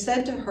 They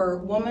said to her,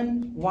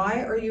 "Woman,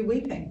 why are you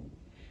weeping?"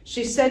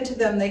 She said to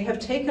them, "They have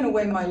taken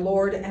away my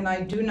Lord, and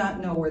I do not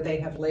know where they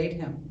have laid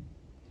him."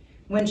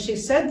 When she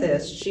said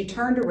this, she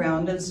turned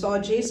around and saw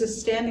Jesus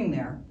standing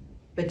there,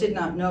 but did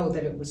not know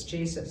that it was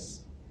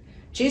Jesus.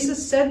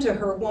 Jesus said to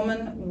her,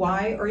 "Woman,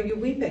 why are you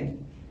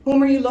weeping?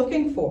 Whom are you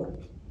looking for?"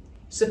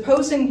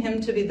 Supposing him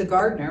to be the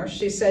gardener,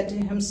 she said to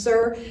him,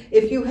 "Sir,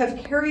 if you have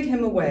carried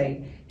him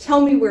away,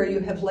 tell me where you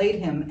have laid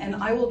him, and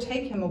I will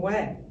take him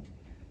away."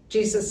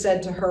 Jesus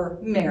said to her,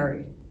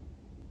 "Mary."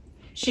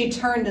 She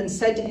turned and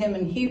said to him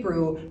in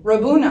Hebrew,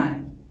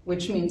 "Rabboni,"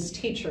 which means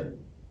teacher.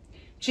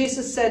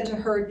 Jesus said to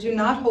her, "Do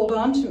not hold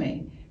on to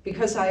me,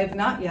 because I have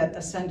not yet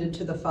ascended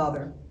to the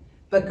Father.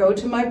 But go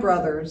to my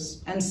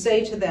brothers and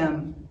say to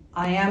them,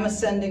 I am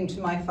ascending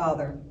to my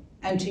Father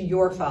and to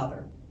your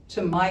Father,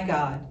 to my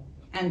God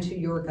and to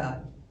your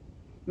God."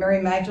 Mary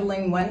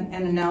Magdalene went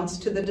and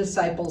announced to the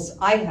disciples,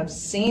 "I have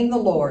seen the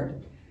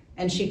Lord."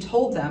 And she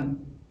told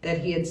them that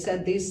he had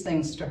said these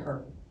things to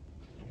her.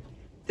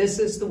 This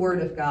is the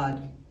word of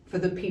God for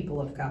the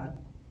people of God.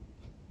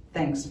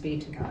 Thanks be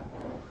to God.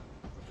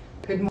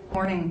 Good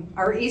morning.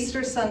 Our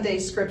Easter Sunday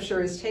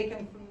scripture is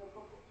taken from the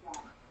book of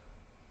John.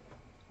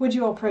 Would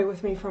you all pray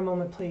with me for a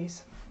moment,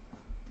 please?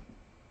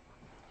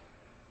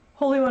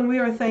 Holy One, we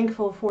are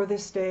thankful for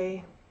this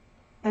day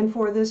and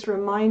for this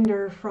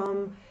reminder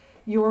from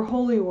your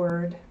holy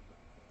word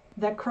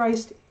that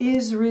Christ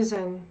is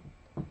risen,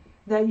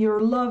 that your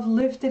love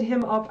lifted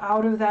him up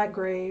out of that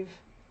grave.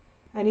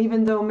 And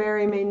even though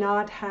Mary may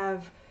not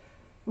have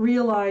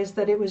realized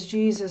that it was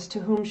Jesus to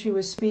whom she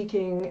was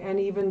speaking,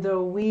 and even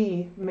though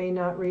we may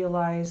not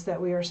realize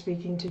that we are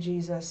speaking to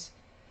Jesus,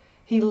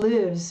 he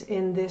lives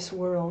in this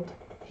world.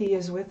 He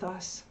is with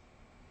us.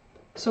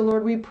 So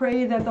Lord, we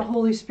pray that the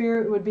Holy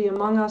Spirit would be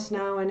among us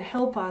now and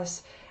help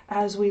us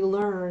as we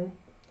learn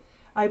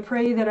I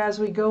pray that as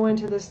we go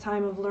into this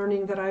time of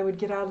learning, that I would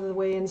get out of the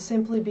way and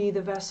simply be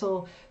the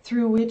vessel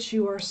through which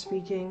you are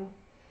speaking.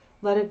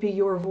 Let it be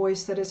your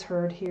voice that is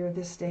heard here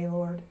this day,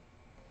 Lord.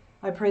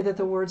 I pray that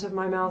the words of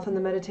my mouth and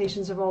the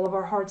meditations of all of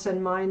our hearts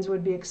and minds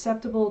would be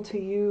acceptable to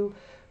you,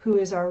 who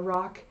is our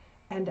rock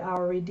and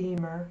our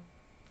Redeemer.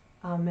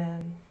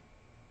 Amen.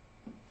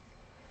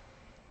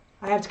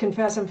 I have to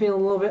confess I'm feeling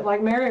a little bit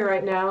like Mary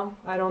right now.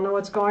 I don't know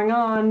what's going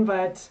on,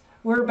 but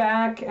we're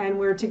back and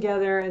we're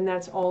together, and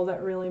that's all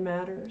that really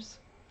matters.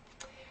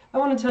 I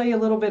want to tell you a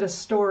little bit of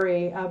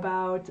story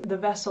about the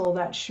vessel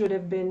that should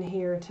have been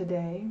here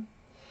today.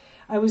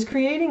 I was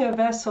creating a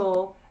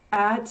vessel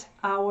at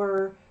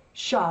our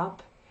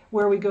shop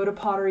where we go to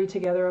pottery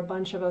together. A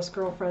bunch of us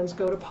girlfriends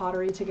go to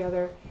pottery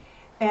together.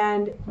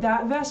 And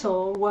that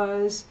vessel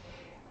was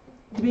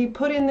to be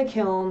put in the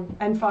kiln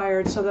and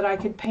fired so that I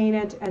could paint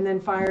it and then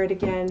fire it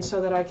again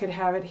so that I could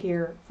have it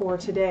here for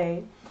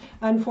today.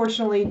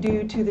 Unfortunately,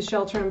 due to the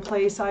shelter in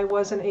place, I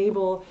wasn't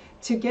able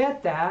to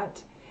get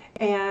that.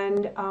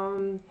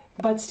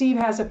 But Steve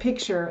has a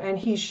picture and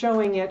he's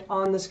showing it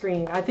on the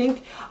screen. I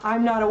think,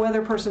 I'm not a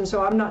weather person,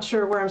 so I'm not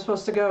sure where I'm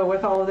supposed to go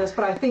with all of this,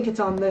 but I think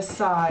it's on this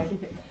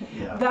side.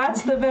 Yeah.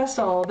 That's the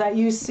vessel that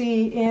you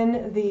see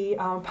in the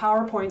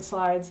PowerPoint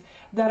slides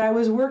that I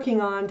was working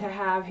on to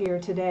have here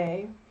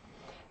today.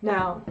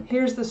 Now,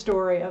 here's the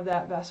story of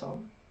that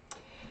vessel.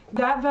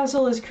 That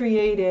vessel is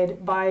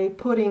created by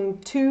putting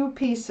two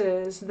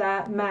pieces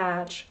that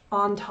match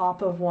on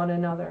top of one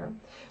another.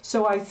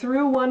 So I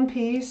threw one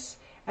piece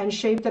and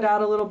shaped it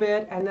out a little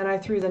bit, and then I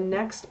threw the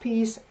next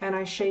piece and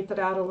I shaped it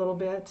out a little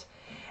bit.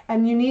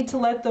 And you need to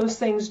let those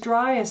things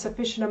dry a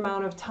sufficient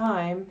amount of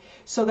time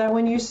so that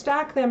when you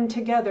stack them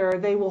together,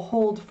 they will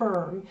hold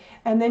firm.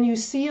 And then you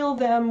seal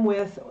them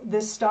with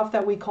this stuff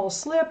that we call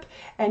slip,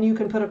 and you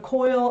can put a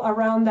coil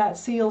around that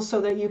seal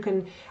so that you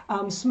can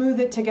smooth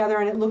it together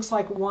and it looks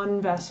like one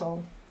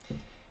vessel.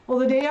 Well,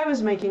 the day I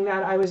was making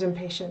that, I was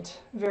impatient,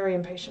 very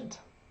impatient.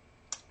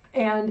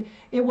 And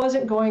it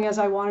wasn't going as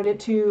I wanted it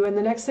to, and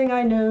the next thing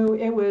I knew,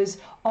 it was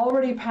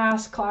already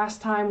past class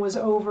time was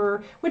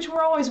over, which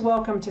we're always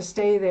welcome to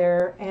stay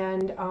there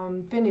and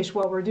finish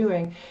what we're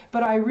doing.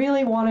 But I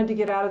really wanted to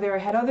get out of there. I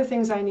had other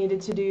things I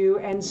needed to do,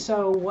 and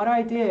so what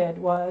I did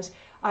was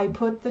I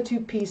put the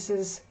two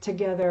pieces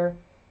together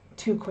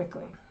too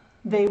quickly.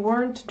 They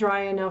weren't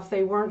dry enough,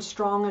 they weren't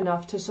strong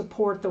enough to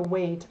support the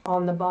weight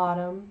on the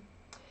bottom.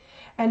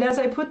 And as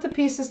I put the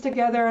pieces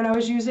together, and I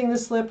was using the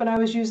slip and I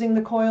was using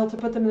the coil to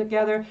put them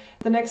together,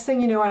 the next thing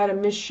you know, I had a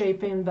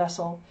misshapen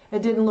vessel.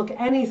 It didn't look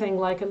anything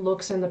like it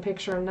looks in the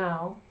picture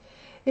now.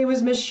 It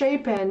was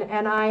misshapen,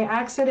 and I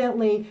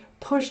accidentally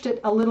pushed it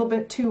a little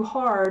bit too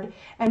hard,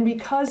 and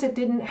because it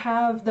didn't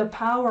have the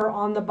power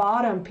on the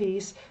bottom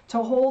piece to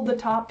hold the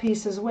top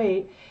piece's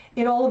weight,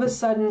 it all of a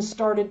sudden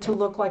started to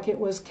look like it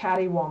was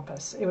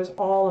cattywampus. It was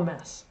all a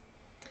mess.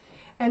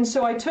 And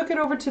so I took it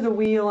over to the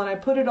wheel and I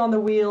put it on the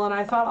wheel and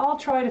I thought, I'll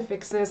try to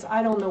fix this.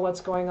 I don't know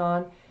what's going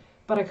on,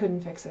 but I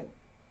couldn't fix it.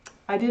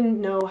 I didn't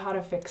know how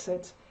to fix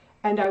it,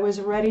 and I was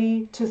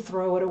ready to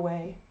throw it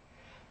away.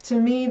 To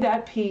me,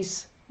 that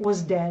piece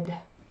was dead,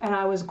 and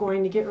I was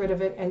going to get rid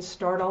of it and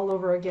start all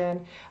over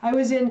again. I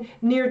was in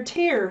near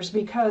tears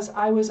because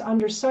I was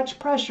under such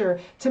pressure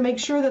to make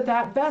sure that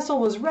that vessel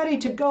was ready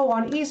to go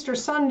on Easter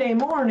Sunday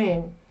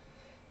morning.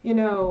 You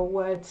know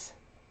what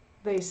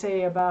they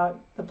say about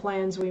the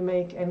plans we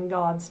make in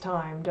God's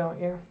time, don't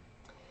you?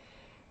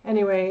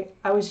 Anyway,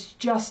 I was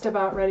just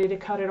about ready to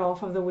cut it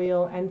off of the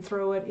wheel and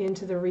throw it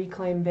into the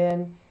reclaim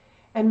bin,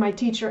 and my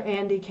teacher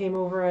Andy came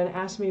over and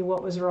asked me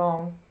what was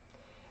wrong.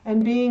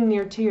 And being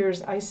near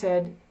tears, I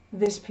said,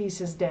 "This piece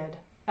is dead.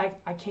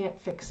 I can't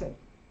fix it."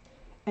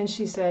 And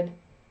she said,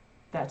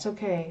 "That's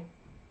okay.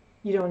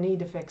 You don't need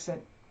to fix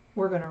it.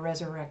 We're going to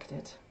resurrect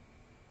it."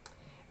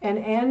 And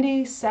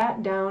Andy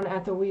sat down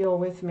at the wheel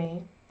with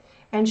me,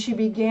 and she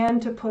began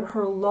to put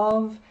her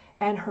love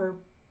and her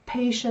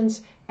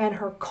patience and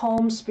her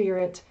calm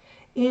spirit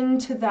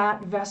into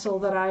that vessel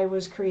that I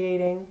was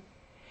creating.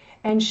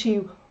 And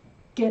she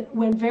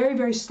went very,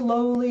 very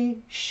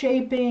slowly,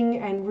 shaping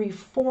and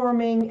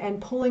reforming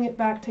and pulling it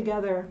back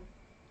together.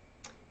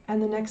 And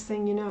the next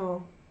thing you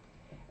know,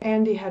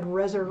 Andy had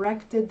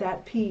resurrected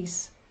that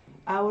piece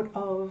out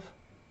of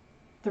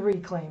the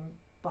reclaim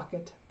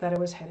bucket that it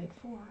was headed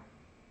for.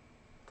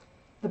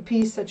 The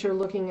piece that you're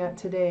looking at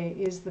today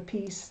is the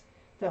piece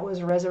that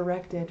was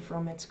resurrected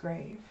from its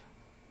grave.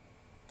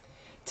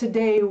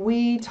 Today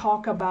we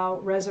talk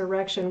about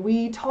resurrection.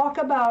 We talk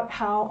about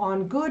how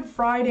on Good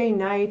Friday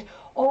night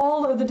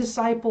all of the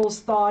disciples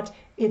thought,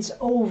 it's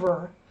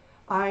over.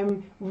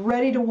 I'm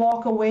ready to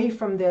walk away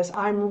from this.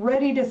 I'm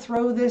ready to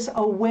throw this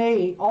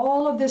away.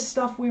 All of this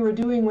stuff we were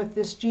doing with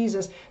this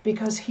Jesus,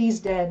 because he's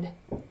dead.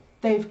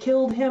 They've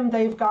killed him.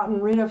 They've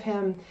gotten rid of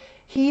him.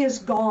 He is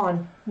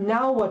gone.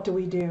 Now what do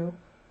we do?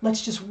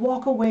 Let's just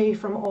walk away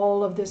from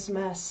all of this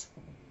mess.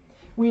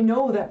 We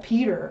know that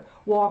Peter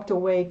walked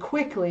away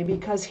quickly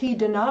because he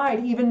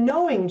denied even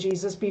knowing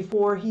Jesus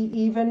before he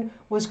even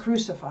was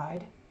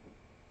crucified.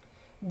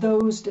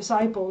 those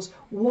disciples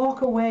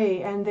walk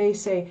away and they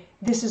say,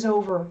 this is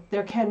over.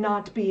 There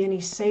cannot be any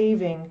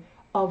saving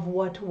of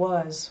what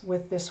was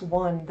with this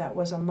one that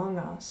was among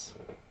us.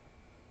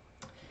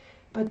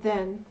 But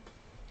then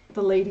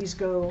the ladies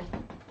go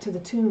to the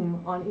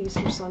tomb on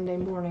Easter Sunday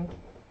morning,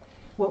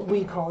 what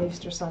we call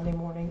Easter Sunday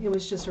morning. It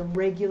was just a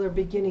regular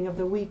beginning of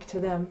the week to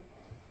them.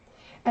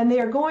 And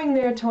they are going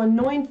there to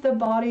anoint the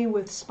body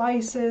with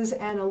spices,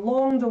 and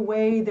along the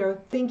way they're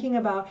thinking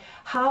about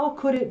how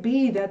could it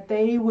be that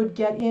they would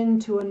get in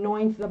to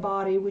anoint the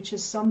body, which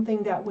is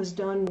something that was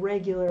done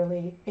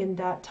regularly in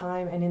that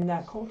time and in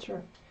that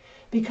culture,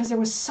 because there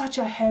was such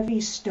a heavy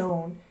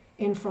stone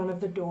in front of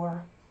the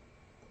door.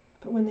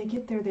 But when they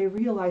get there, they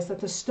realize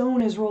that the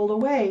stone is rolled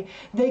away.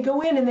 They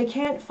go in and they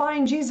can't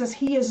find Jesus.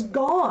 He is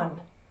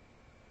gone.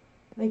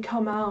 They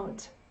come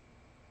out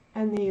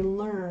and they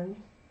learn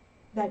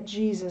that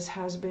Jesus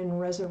has been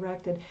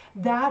resurrected.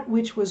 That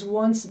which was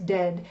once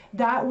dead,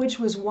 that which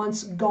was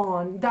once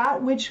gone,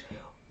 that which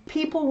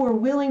people were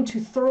willing to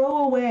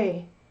throw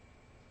away,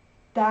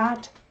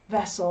 that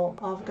vessel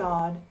of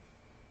God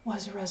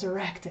was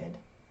resurrected.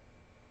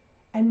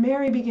 And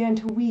Mary began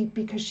to weep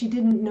because she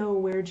didn't know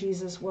where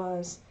Jesus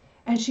was.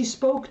 And she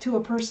spoke to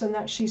a person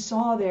that she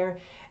saw there,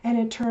 and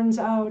it turns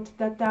out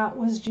that that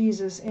was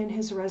Jesus in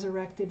his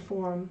resurrected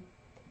form.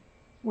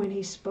 When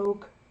he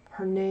spoke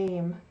her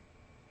name,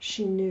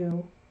 she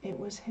knew it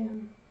was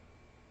him.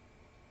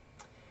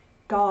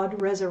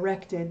 God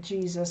resurrected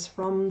Jesus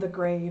from the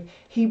grave.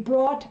 He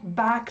brought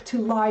back to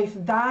life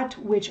that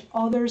which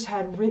others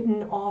had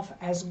written off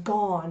as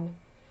gone,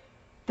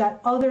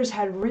 that others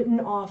had written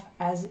off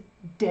as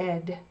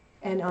dead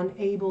and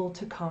unable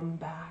to come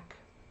back.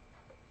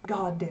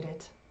 God did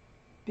it,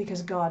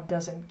 because God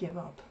doesn't give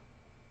up.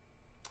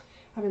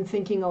 I've been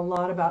thinking a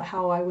lot about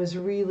how I was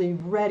really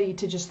ready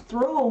to just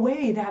throw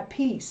away that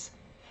piece,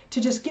 to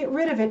just get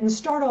rid of it and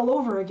start all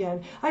over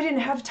again. I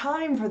didn't have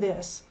time for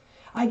this.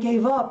 I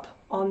gave up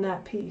on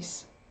that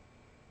piece.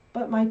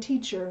 But my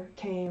teacher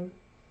came,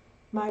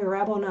 my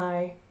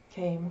Rabboni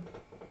came,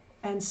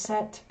 and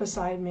sat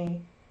beside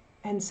me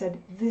and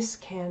said, this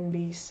can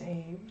be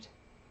saved.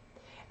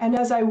 And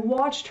as I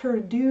watched her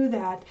do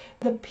that,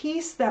 the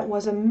piece that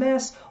was a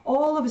mess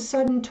all of a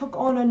sudden took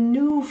on a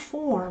new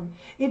form.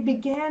 It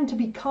began to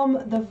become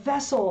the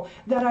vessel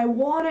that I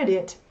wanted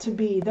it to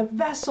be, the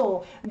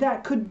vessel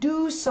that could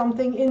do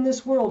something in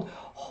this world.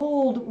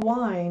 Hold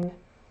wine,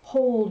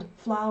 hold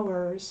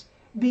flowers,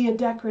 be a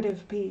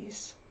decorative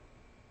piece.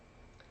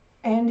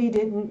 Andy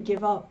didn't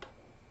give up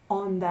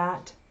on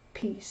that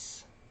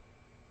piece.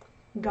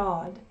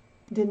 God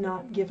did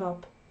not give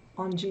up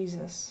on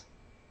Jesus.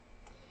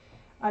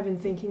 I've been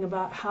thinking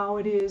about how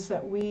it is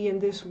that we in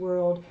this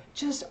world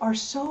just are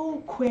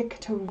so quick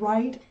to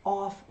write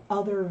off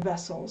other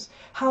vessels.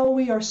 How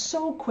we are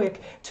so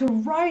quick to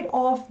write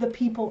off the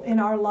people in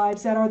our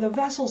lives that are the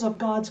vessels of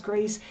God's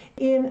grace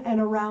in and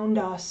around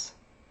us.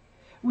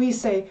 We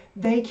say,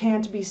 they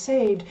can't be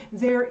saved.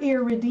 They're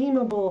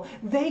irredeemable.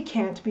 They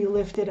can't be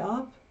lifted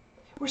up.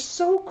 We're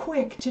so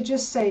quick to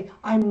just say,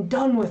 I'm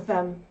done with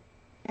them,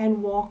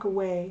 and walk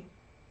away.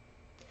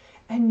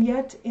 And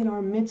yet in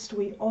our midst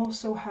we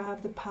also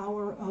have the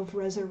power of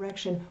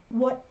resurrection.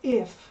 What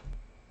if,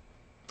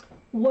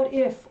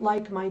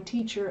 like my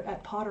teacher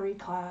at pottery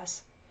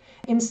class,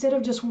 instead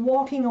of just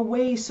walking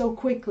away so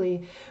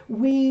quickly,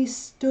 we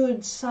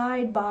stood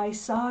side by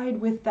side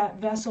with that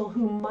vessel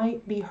who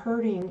might be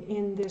hurting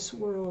in this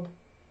world,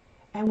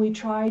 and we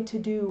tried to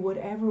do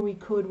whatever we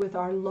could with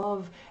our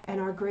love and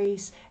our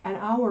grace and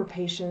our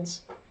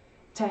patience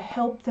to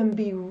help them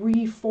be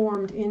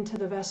reformed into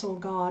the vessel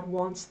God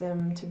wants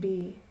them to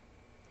be?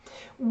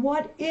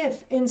 What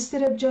if,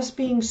 instead of just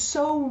being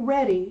so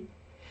ready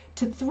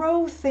to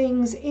throw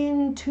things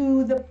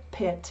into the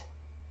pit,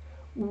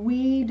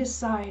 we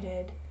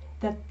decided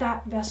that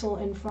that vessel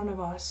in front of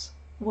us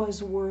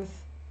was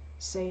worth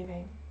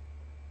saving?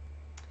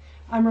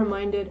 I'm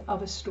reminded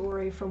of a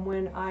story from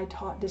when I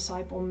taught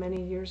disciple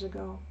many years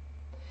ago.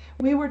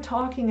 We were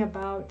talking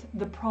about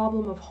the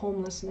problem of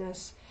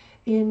homelessness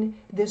in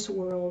this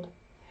world,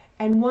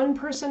 and one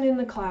person in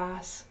the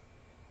class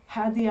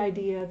had the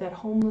idea that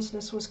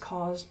homelessness was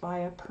caused by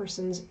a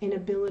person's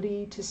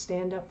inability to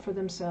stand up for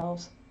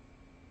themselves.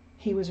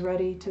 He was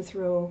ready to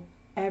throw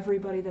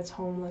everybody that's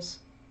homeless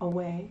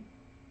away.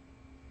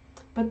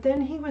 But then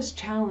he was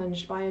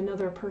challenged by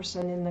another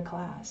person in the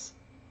class.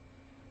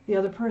 The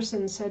other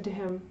person said to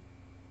him,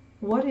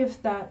 what if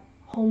that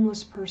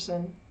homeless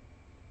person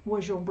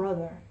was your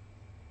brother?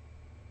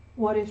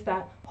 What if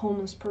that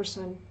homeless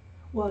person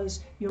was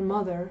your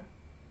mother?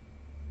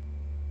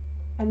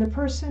 And the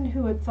person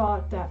who had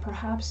thought that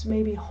perhaps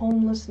maybe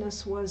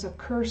homelessness was a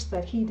curse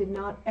that he did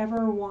not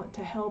ever want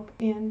to help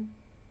in,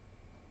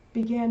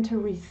 began to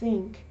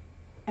rethink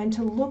and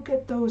to look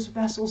at those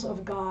vessels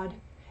of God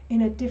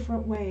in a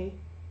different way.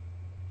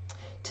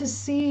 To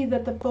see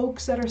that the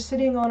folks that are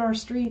sitting on our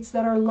streets,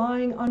 that are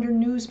lying under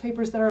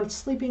newspapers, that are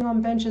sleeping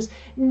on benches,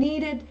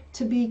 needed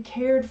to be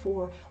cared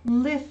for,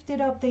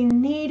 lifted up. They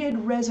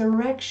needed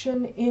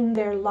resurrection in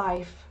their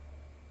life.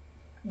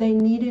 They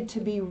needed to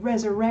be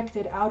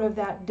resurrected out of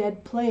that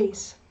dead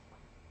place.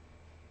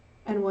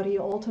 And what he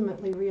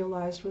ultimately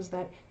realized was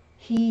that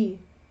he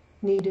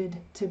needed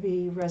to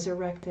be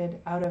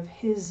resurrected out of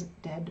his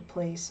dead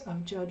place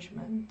of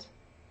judgment.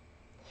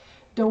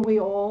 Don't we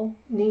all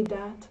need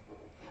that?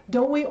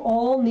 Don't we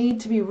all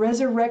need to be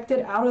resurrected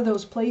out of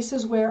those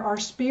places where our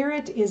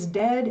spirit is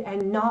dead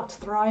and not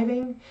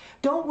thriving?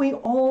 Don't we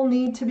all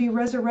need to be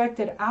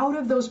resurrected out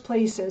of those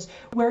places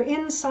where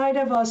inside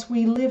of us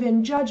we live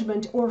in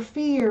judgment or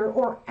fear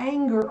or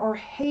anger or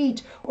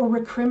hate or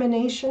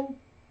recrimination?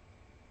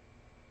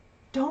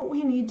 Don't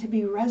we need to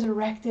be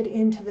resurrected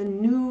into the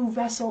new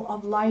vessel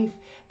of life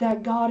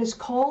that God is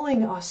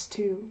calling us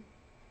to?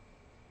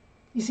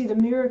 You see, the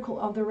miracle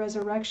of the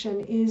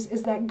resurrection is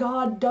that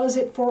God does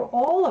it for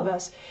all of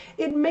us.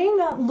 It may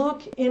not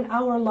look in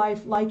our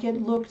life like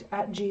it looked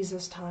at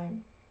Jesus'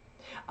 time.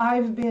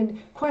 I've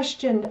been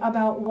questioned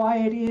about why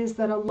it is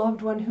that a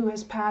loved one who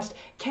has passed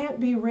can't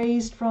be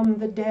raised from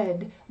the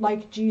dead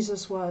like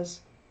Jesus was.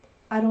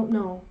 I don't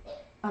know.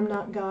 I'm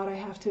not God, I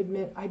have to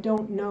admit. I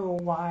don't know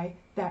why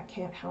that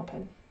can't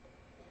happen.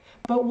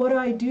 But what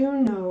I do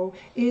know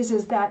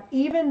is that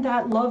even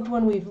that loved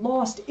one we've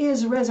lost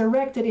is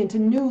resurrected into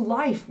new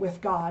life with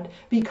God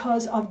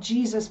because of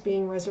Jesus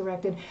being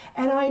resurrected.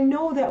 And I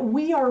know that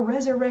we are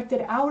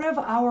resurrected out of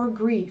our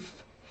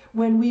grief.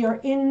 When we are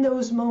in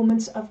those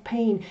moments of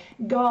pain,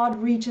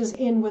 God reaches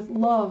in with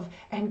love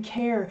and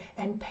care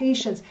and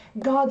patience.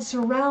 God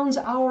surrounds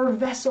our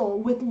vessel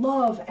with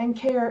love and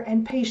care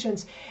and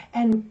patience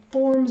and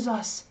forms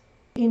us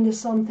into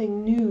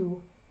something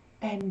new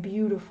and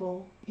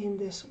beautiful in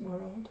this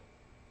world.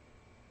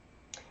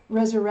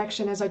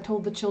 Resurrection, as I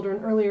told the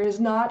children earlier, is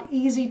not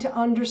easy to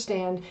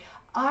understand.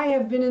 I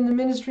have been in the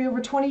ministry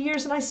over 20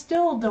 years and I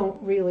still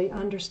don't really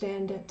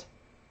understand it.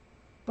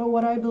 But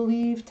what I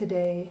believe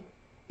today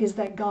is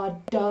that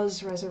God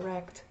does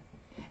resurrect.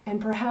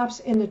 And perhaps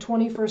in the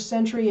 21st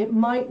century, it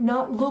might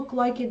not look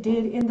like it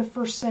did in the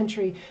first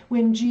century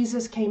when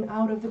Jesus came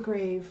out of the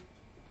grave.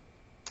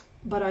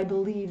 But I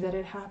believe that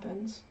it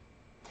happens.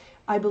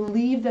 I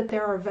believe that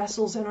there are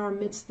vessels in our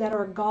midst that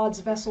are God's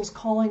vessels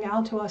calling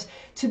out to us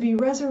to be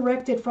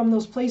resurrected from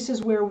those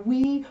places where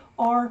we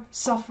are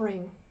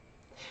suffering.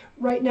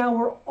 Right now,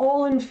 we're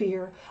all in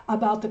fear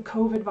about the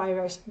COVID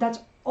virus. That's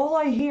all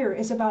I hear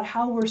is about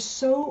how we're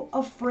so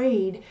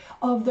afraid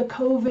of the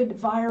COVID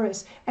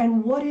virus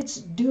and what it's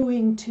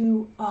doing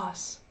to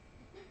us.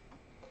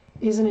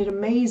 Isn't it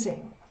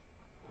amazing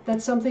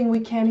that something we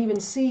can't even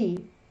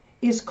see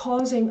is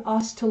causing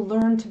us to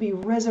learn to be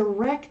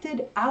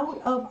resurrected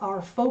out of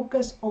our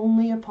focus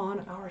only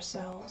upon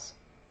ourselves?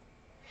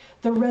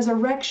 The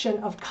resurrection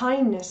of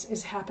kindness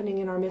is happening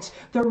in our midst.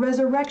 The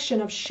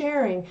resurrection of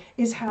sharing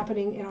is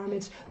happening in our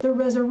midst. The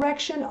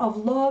resurrection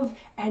of love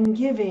and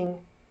giving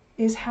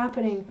is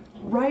happening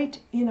right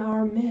in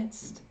our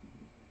midst.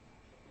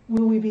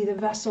 Will we be the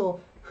vessel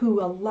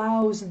who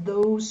allows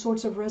those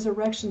sorts of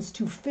resurrections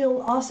to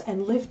fill us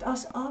and lift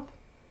us up?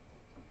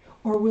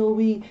 Or will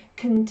we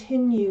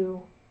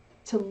continue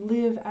to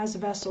live as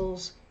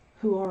vessels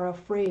who are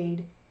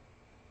afraid,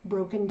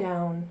 broken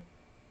down,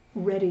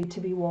 ready to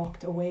be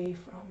walked away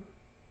from?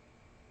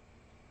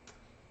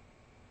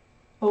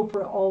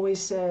 Oprah always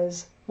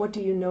says, "What do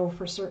you know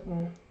for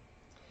certain?"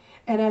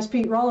 And as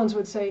Pete Rollins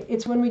would say,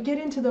 it's when we get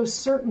into those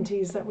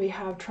certainties that we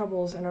have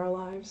troubles in our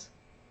lives.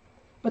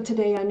 But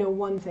today I know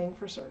one thing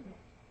for certain.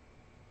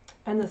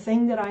 And the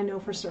thing that I know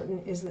for certain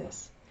is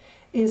this,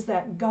 is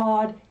that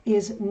God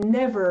is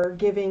never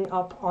giving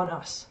up on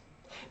us.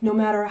 No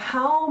matter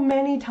how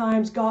many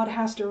times God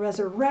has to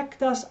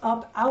resurrect us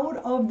up out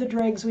of the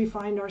dregs we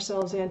find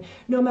ourselves in,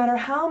 no matter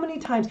how many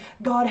times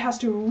God has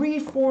to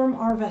reform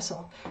our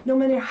vessel, no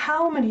matter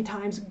how many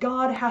times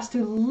God has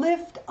to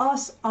lift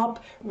us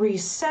up,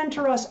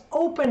 recenter us,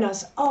 open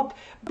us up,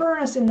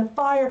 burn us in the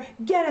fire,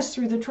 get us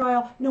through the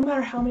trial, no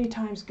matter how many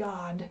times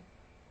God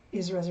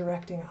is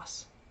resurrecting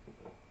us.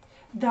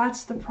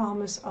 That's the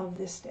promise of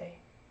this day.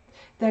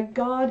 That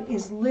God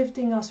is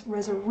lifting us,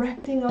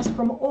 resurrecting us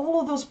from all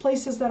of those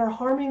places that are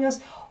harming us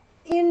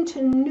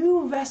into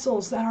new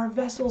vessels that are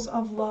vessels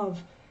of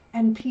love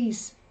and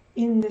peace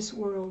in this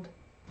world.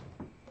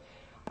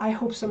 I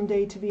hope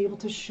someday to be able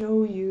to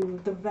show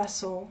you the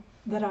vessel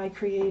that I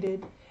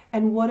created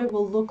and what it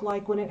will look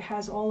like when it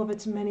has all of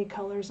its many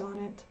colors on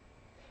it.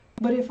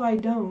 But if I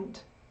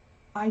don't,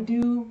 I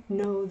do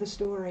know the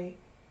story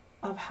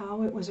of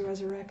how it was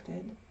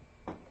resurrected.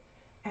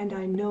 And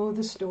I know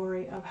the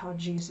story of how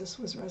Jesus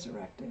was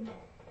resurrected.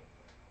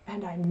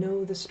 And I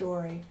know the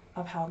story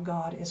of how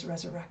God is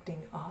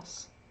resurrecting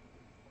us.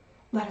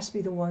 Let us be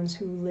the ones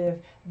who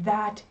live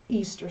that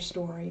Easter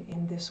story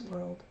in this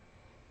world,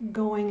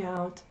 going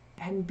out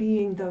and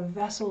being the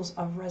vessels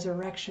of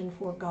resurrection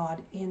for God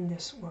in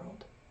this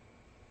world.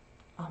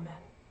 Amen.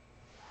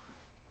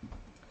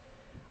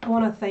 I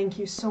want to thank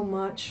you so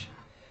much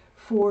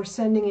for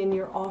sending in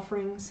your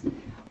offerings.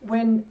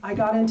 When I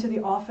got into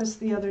the office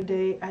the other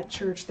day at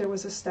church, there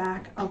was a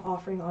stack of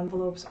offering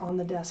envelopes on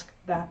the desk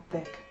that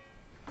thick.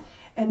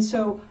 And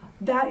so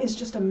that is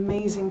just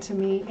amazing to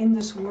me in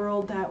this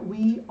world that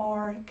we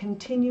are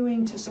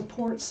continuing to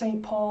support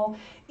St. Paul,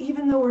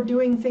 even though we're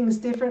doing things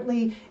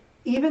differently,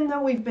 even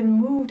though we've been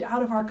moved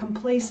out of our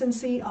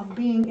complacency of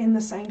being in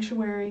the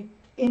sanctuary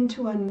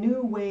into a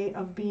new way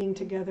of being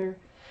together.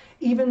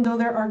 Even though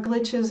there are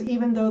glitches,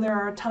 even though there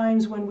are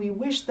times when we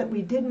wish that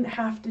we didn't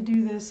have to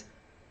do this,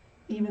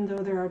 even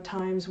though there are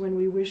times when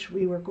we wish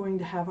we were going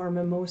to have our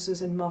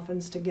mimosas and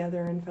muffins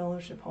together in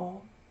Fellowship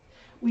Hall.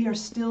 We are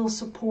still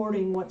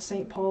supporting what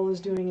St. Paul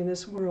is doing in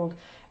this world.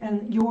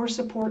 And your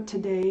support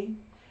today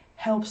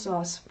helps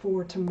us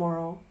for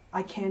tomorrow.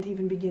 I can't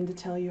even begin to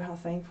tell you how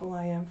thankful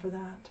I am for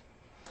that.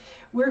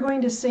 We're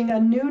going to sing a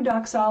new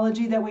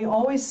doxology that we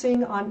always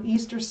sing on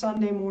Easter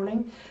Sunday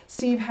morning.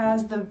 Steve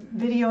has the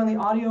video and the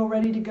audio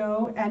ready to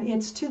go, and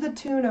it's to the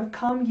tune of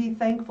Come Ye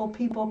Thankful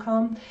People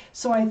Come,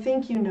 so I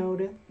think you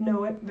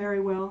know it very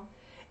well.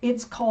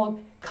 It's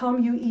called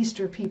Come You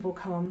Easter People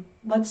Come.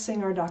 Let's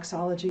sing our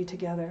doxology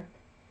together.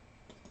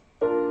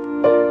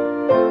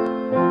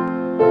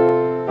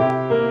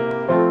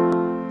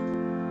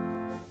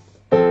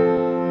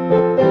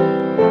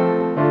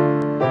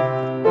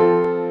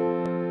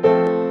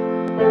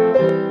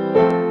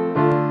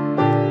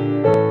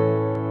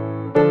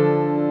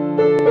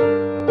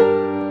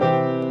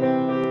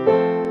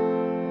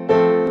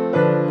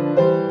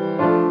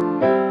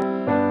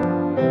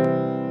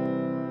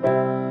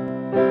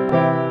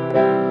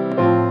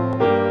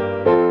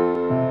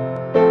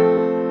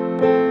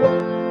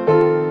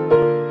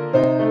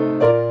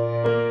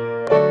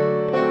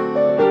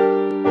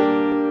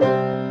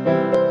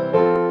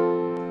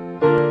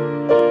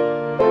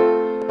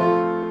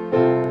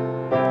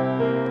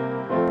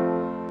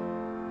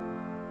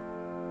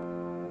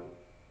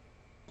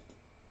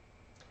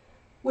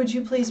 Would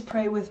you please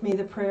pray with me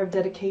the prayer of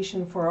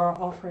dedication for our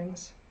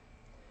offerings?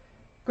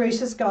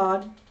 Gracious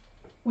God,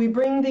 we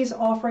bring these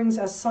offerings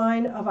as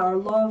sign of our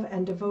love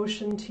and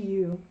devotion to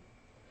you.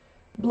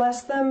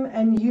 Bless them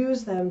and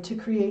use them to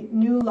create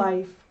new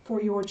life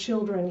for your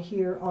children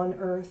here on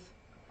earth.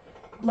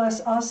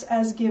 Bless us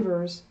as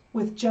givers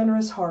with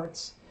generous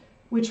hearts,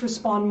 which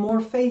respond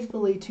more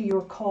faithfully to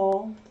your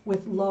call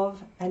with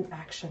love and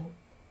action.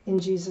 In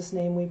Jesus'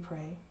 name we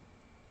pray.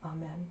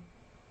 Amen.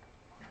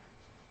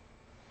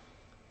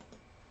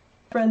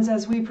 Friends,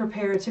 as we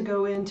prepare to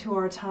go into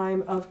our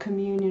time of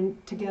communion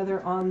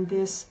together on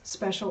this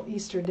special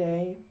Easter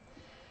day,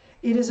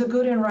 it is a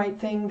good and right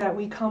thing that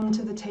we come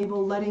to the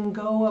table letting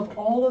go of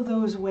all of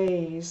those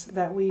ways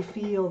that we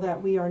feel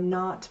that we are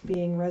not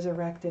being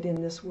resurrected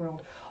in this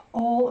world,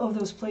 all of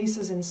those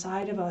places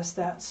inside of us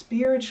that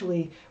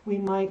spiritually we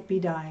might be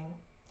dying.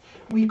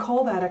 We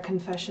call that a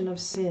confession of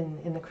sin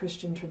in the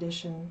Christian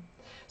tradition.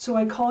 So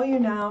I call you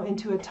now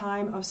into a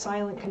time of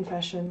silent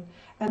confession,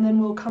 and then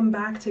we'll come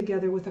back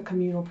together with a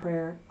communal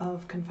prayer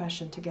of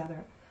confession together.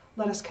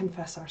 Let us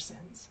confess our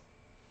sins.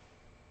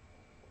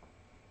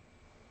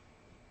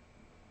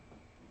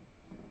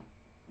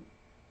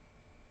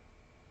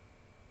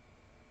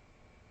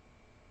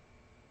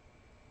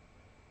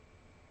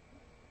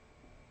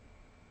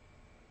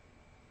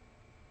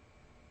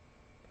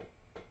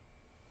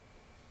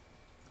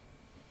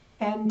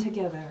 And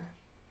together.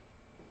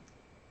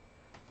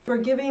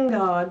 Forgiving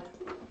God,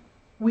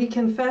 we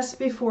confess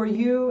before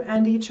you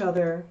and each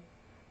other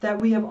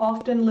that we have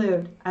often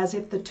lived as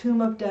if the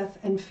tomb of death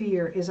and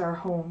fear is our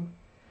home,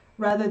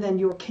 rather than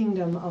your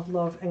kingdom of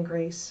love and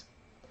grace.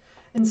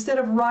 Instead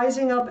of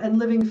rising up and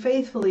living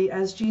faithfully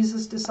as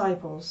Jesus'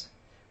 disciples,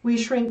 we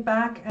shrink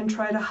back and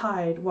try to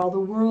hide while the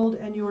world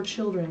and your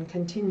children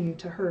continue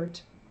to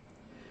hurt.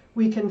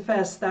 We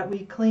confess that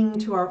we cling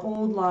to our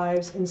old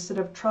lives instead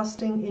of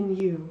trusting in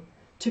you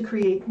to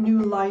create new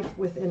life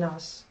within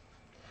us.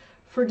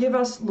 Forgive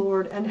us,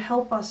 Lord, and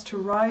help us to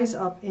rise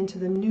up into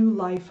the new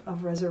life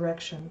of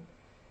resurrection.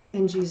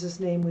 In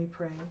Jesus' name we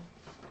pray.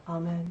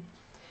 Amen.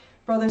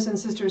 Brothers and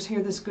sisters,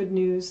 hear this good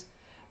news,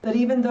 that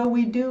even though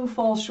we do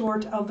fall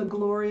short of the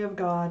glory of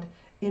God,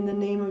 in the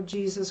name of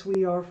Jesus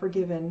we are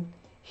forgiven.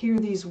 Hear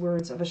these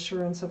words of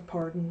assurance of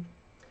pardon.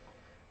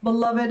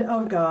 Beloved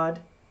of God,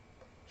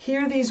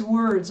 hear these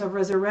words of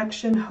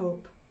resurrection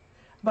hope.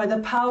 By the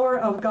power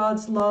of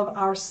God's love,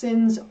 our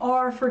sins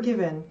are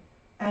forgiven,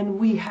 and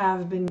we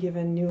have been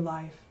given new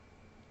life.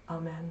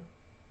 Amen.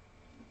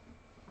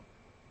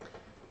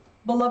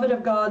 Beloved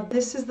of God,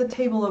 this is the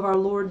table of our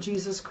Lord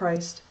Jesus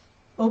Christ,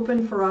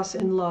 open for us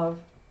in love,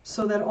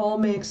 so that all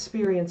may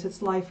experience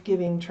its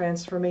life-giving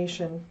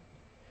transformation.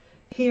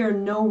 Here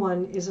no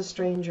one is a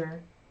stranger.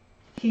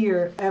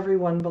 Here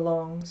everyone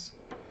belongs.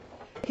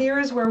 Here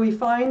is where we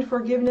find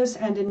forgiveness,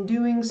 and in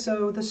doing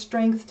so, the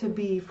strength to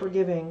be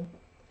forgiving.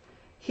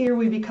 Here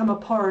we become a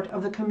part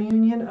of the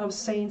communion of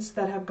saints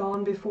that have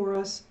gone before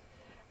us,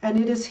 and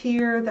it is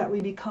here that we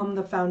become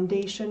the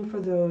foundation for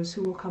those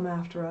who will come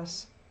after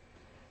us.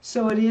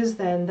 So it is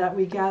then that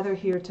we gather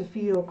here to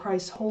feel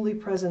Christ's holy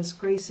presence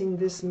gracing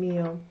this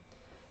meal,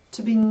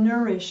 to be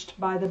nourished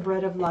by the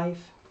bread of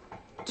life,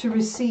 to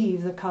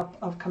receive the cup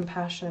of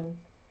compassion.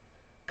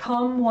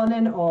 Come one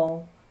and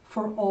all,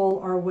 for all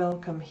are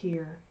welcome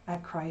here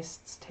at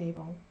Christ's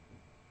table.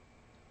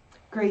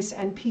 Grace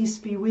and peace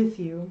be with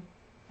you,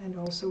 and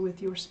also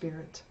with your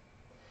spirit.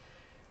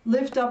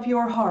 Lift up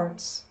your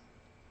hearts.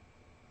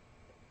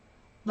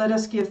 Let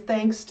us give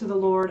thanks to the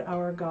Lord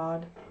our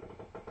God.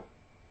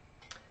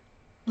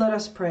 Let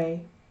us pray.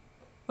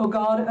 O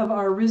God of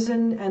our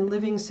risen and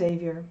living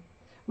Savior,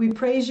 we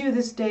praise you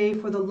this day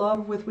for the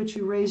love with which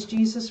you raised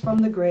Jesus from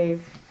the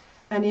grave,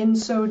 and in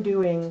so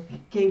doing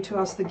gave to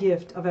us the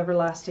gift of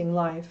everlasting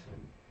life.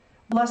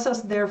 Bless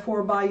us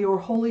therefore by your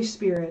Holy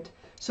Spirit,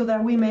 so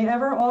that we may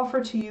ever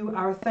offer to you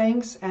our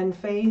thanks and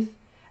faith,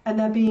 and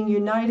that being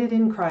united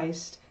in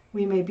Christ,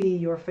 we may be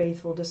your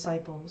faithful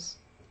disciples.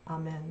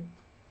 Amen.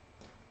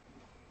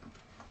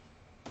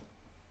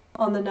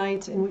 On the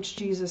night in which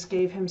Jesus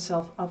gave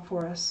himself up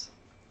for us,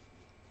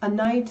 a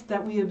night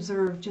that we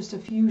observed just a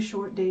few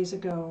short days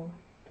ago,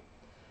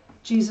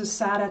 Jesus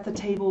sat at the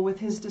table with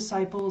his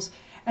disciples,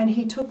 and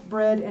he took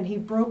bread and he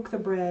broke the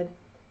bread,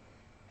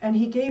 and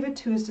he gave it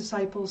to his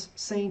disciples,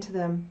 saying to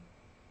them,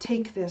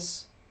 "Take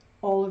this,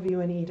 all of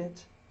you, and eat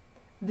it.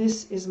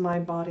 This is my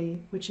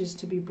body, which is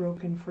to be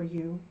broken for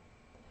you.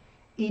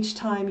 Each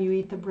time you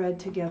eat the bread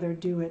together,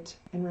 do it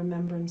in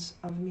remembrance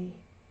of me."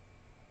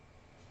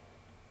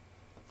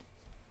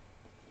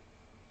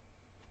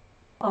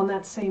 On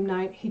that same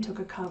night, he took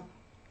a cup,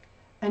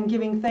 and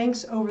giving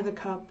thanks over the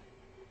cup,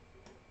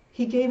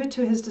 he gave it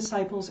to his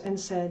disciples and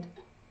said,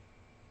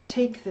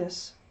 "Take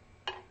this,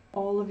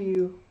 all of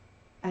you,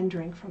 and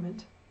drink from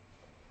it.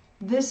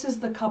 This is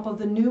the cup of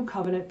the new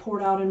covenant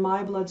poured out in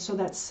my blood, so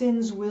that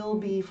sins will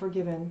be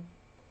forgiven.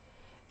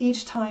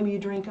 Each time you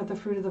drink of the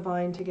fruit of the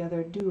vine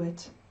together, do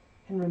it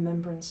in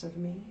remembrance of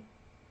me."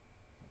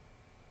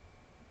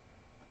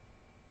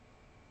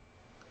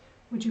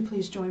 Would you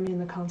please join me in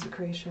the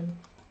consecration?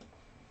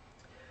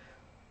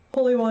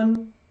 Holy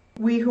One,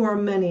 we who are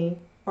many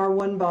are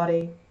one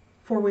body,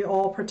 for we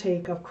all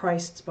partake of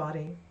Christ's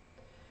body.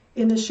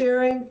 In the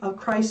sharing of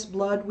Christ's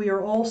blood, we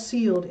are all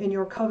sealed in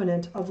your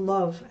covenant of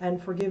love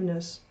and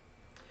forgiveness.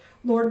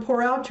 Lord,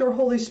 pour out your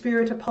Holy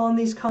Spirit upon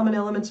these common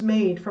elements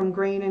made from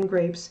grain and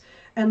grapes,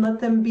 and let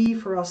them be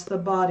for us the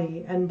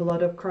body and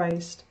blood of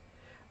Christ.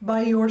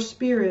 By your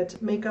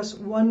Spirit, make us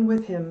one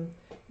with him,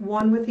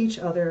 one with each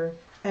other,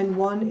 and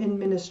one in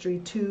ministry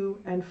to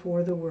and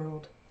for the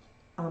world.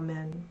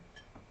 Amen.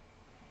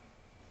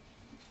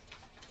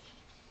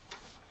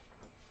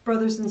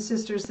 Brothers and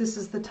sisters, this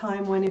is the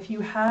time when, if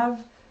you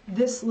have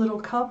this little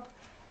cup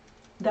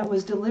that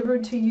was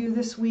delivered to you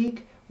this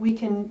week, we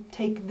can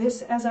take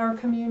this as our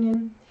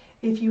communion.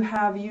 If you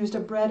have used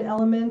a bread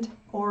element,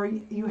 or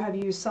you have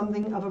used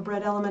something of a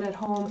bread element at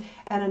home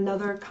and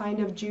another kind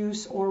of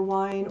juice or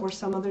wine or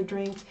some other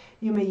drink,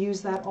 you may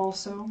use that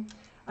also.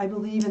 I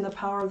believe in the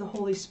power of the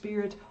Holy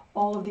Spirit.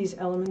 All of these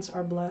elements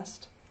are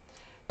blessed.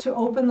 To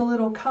open the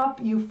little cup,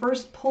 you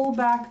first pull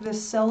back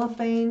this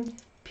cellophane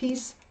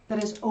piece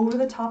that is over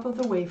the top of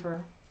the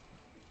wafer,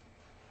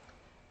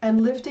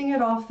 and lifting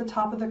it off the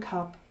top of the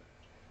cup,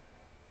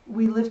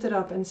 we lift it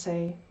up and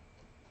say,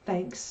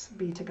 "Thanks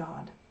be to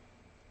God."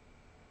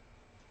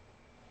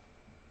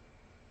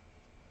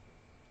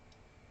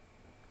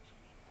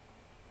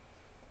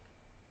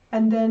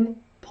 And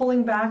then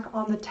pulling back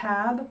on the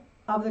tab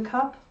of the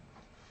cup,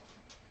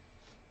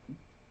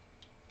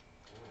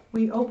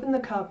 we open the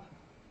cup,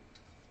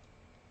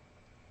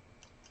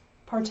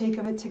 partake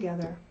of it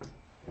together,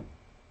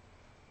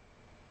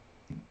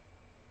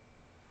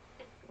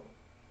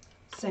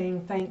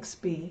 saying, "Thanks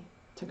be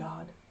to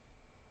God."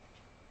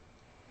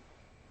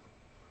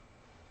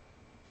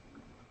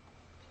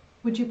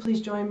 Would you please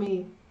join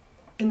me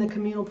in the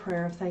communal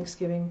prayer of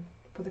thanksgiving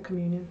for the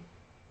communion?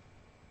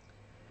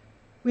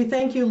 We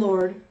thank you,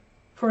 Lord,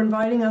 for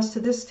inviting us to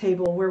this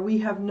table where we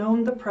have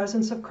known the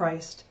presence of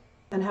Christ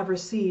and have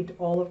received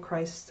all of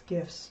Christ's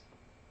gifts.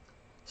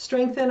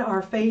 Strengthen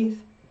our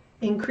faith,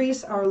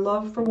 increase our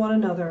love for one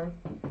another,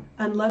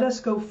 and let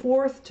us go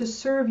forth to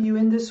serve you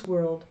in this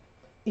world.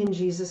 In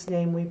Jesus'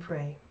 name we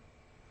pray.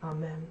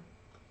 Amen.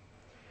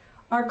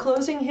 Our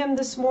closing hymn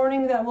this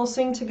morning that we'll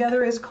sing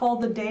together is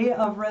called "The Day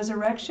of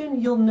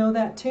Resurrection." You'll know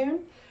that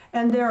tune,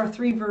 and there are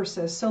 3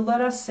 verses, so let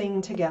us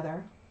sing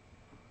together.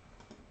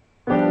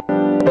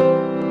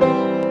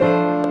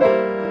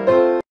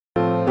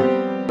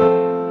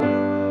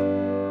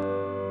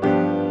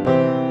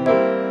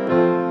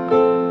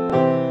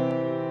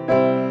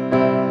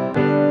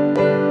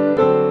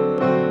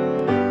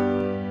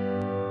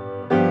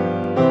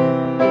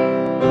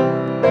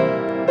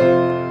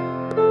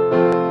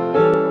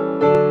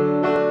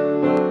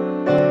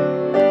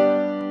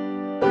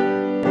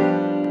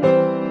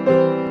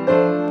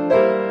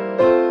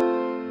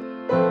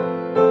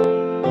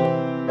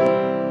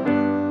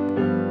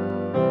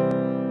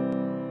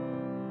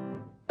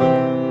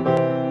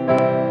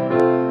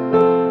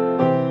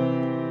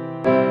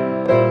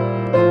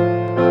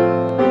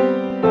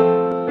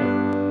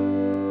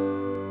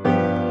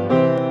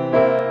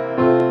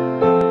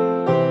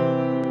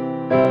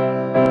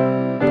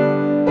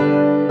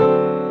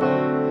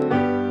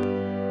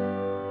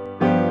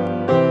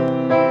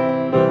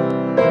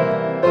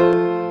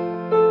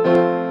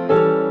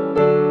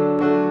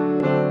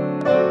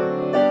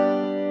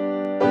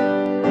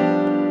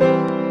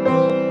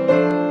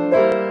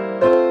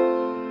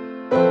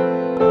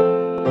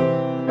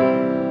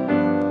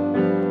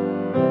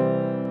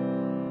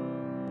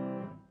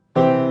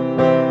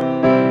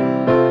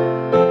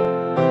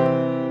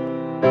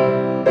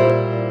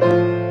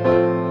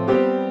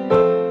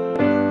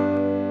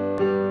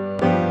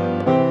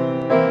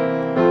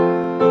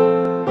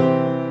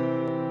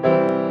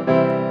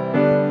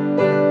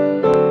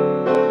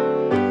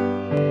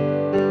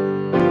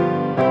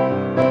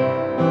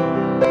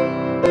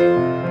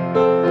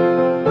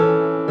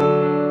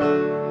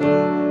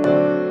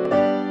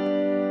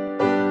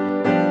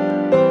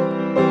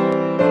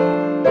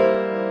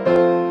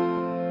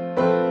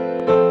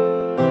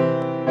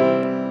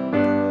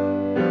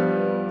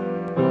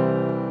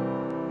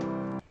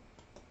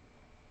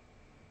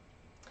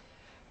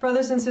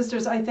 brothers and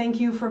sisters, I thank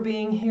you for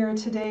being here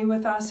today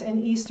with us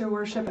in Easter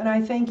worship, and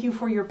I thank you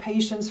for your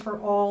patience for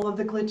all of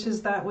the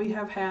glitches that we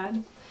have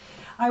had.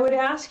 I would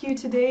ask you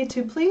today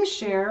to please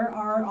share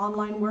our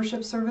online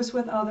worship service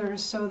with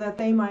others so that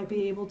they might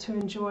be able to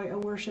enjoy a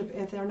worship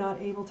if they're not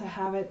able to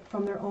have it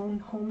from their own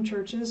home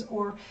churches,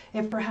 or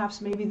if perhaps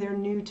maybe they're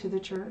new to the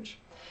church.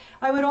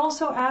 I would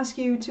also ask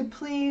you to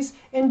please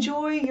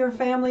enjoy your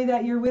family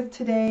that you're with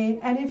today,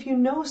 and if you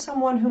know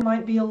someone who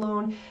might be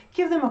alone,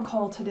 give them a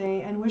call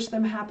today and wish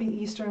them happy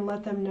Easter and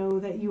let them know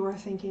that you are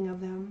thinking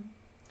of them.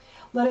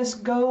 Let us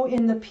go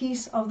in the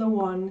peace of the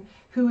one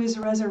who is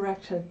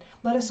resurrected.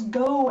 Let us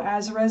go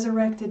as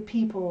resurrected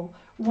people,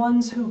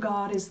 ones who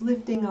God is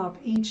lifting up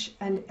each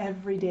and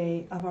every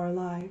day of our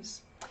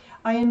lives.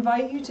 I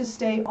invite you to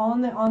stay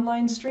on the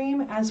online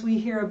stream as we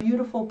hear a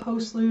beautiful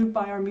postlude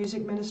by our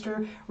music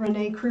minister,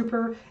 Renee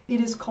Kruper.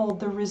 It is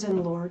called The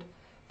Risen Lord.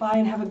 Bye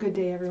and have a good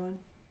day, everyone.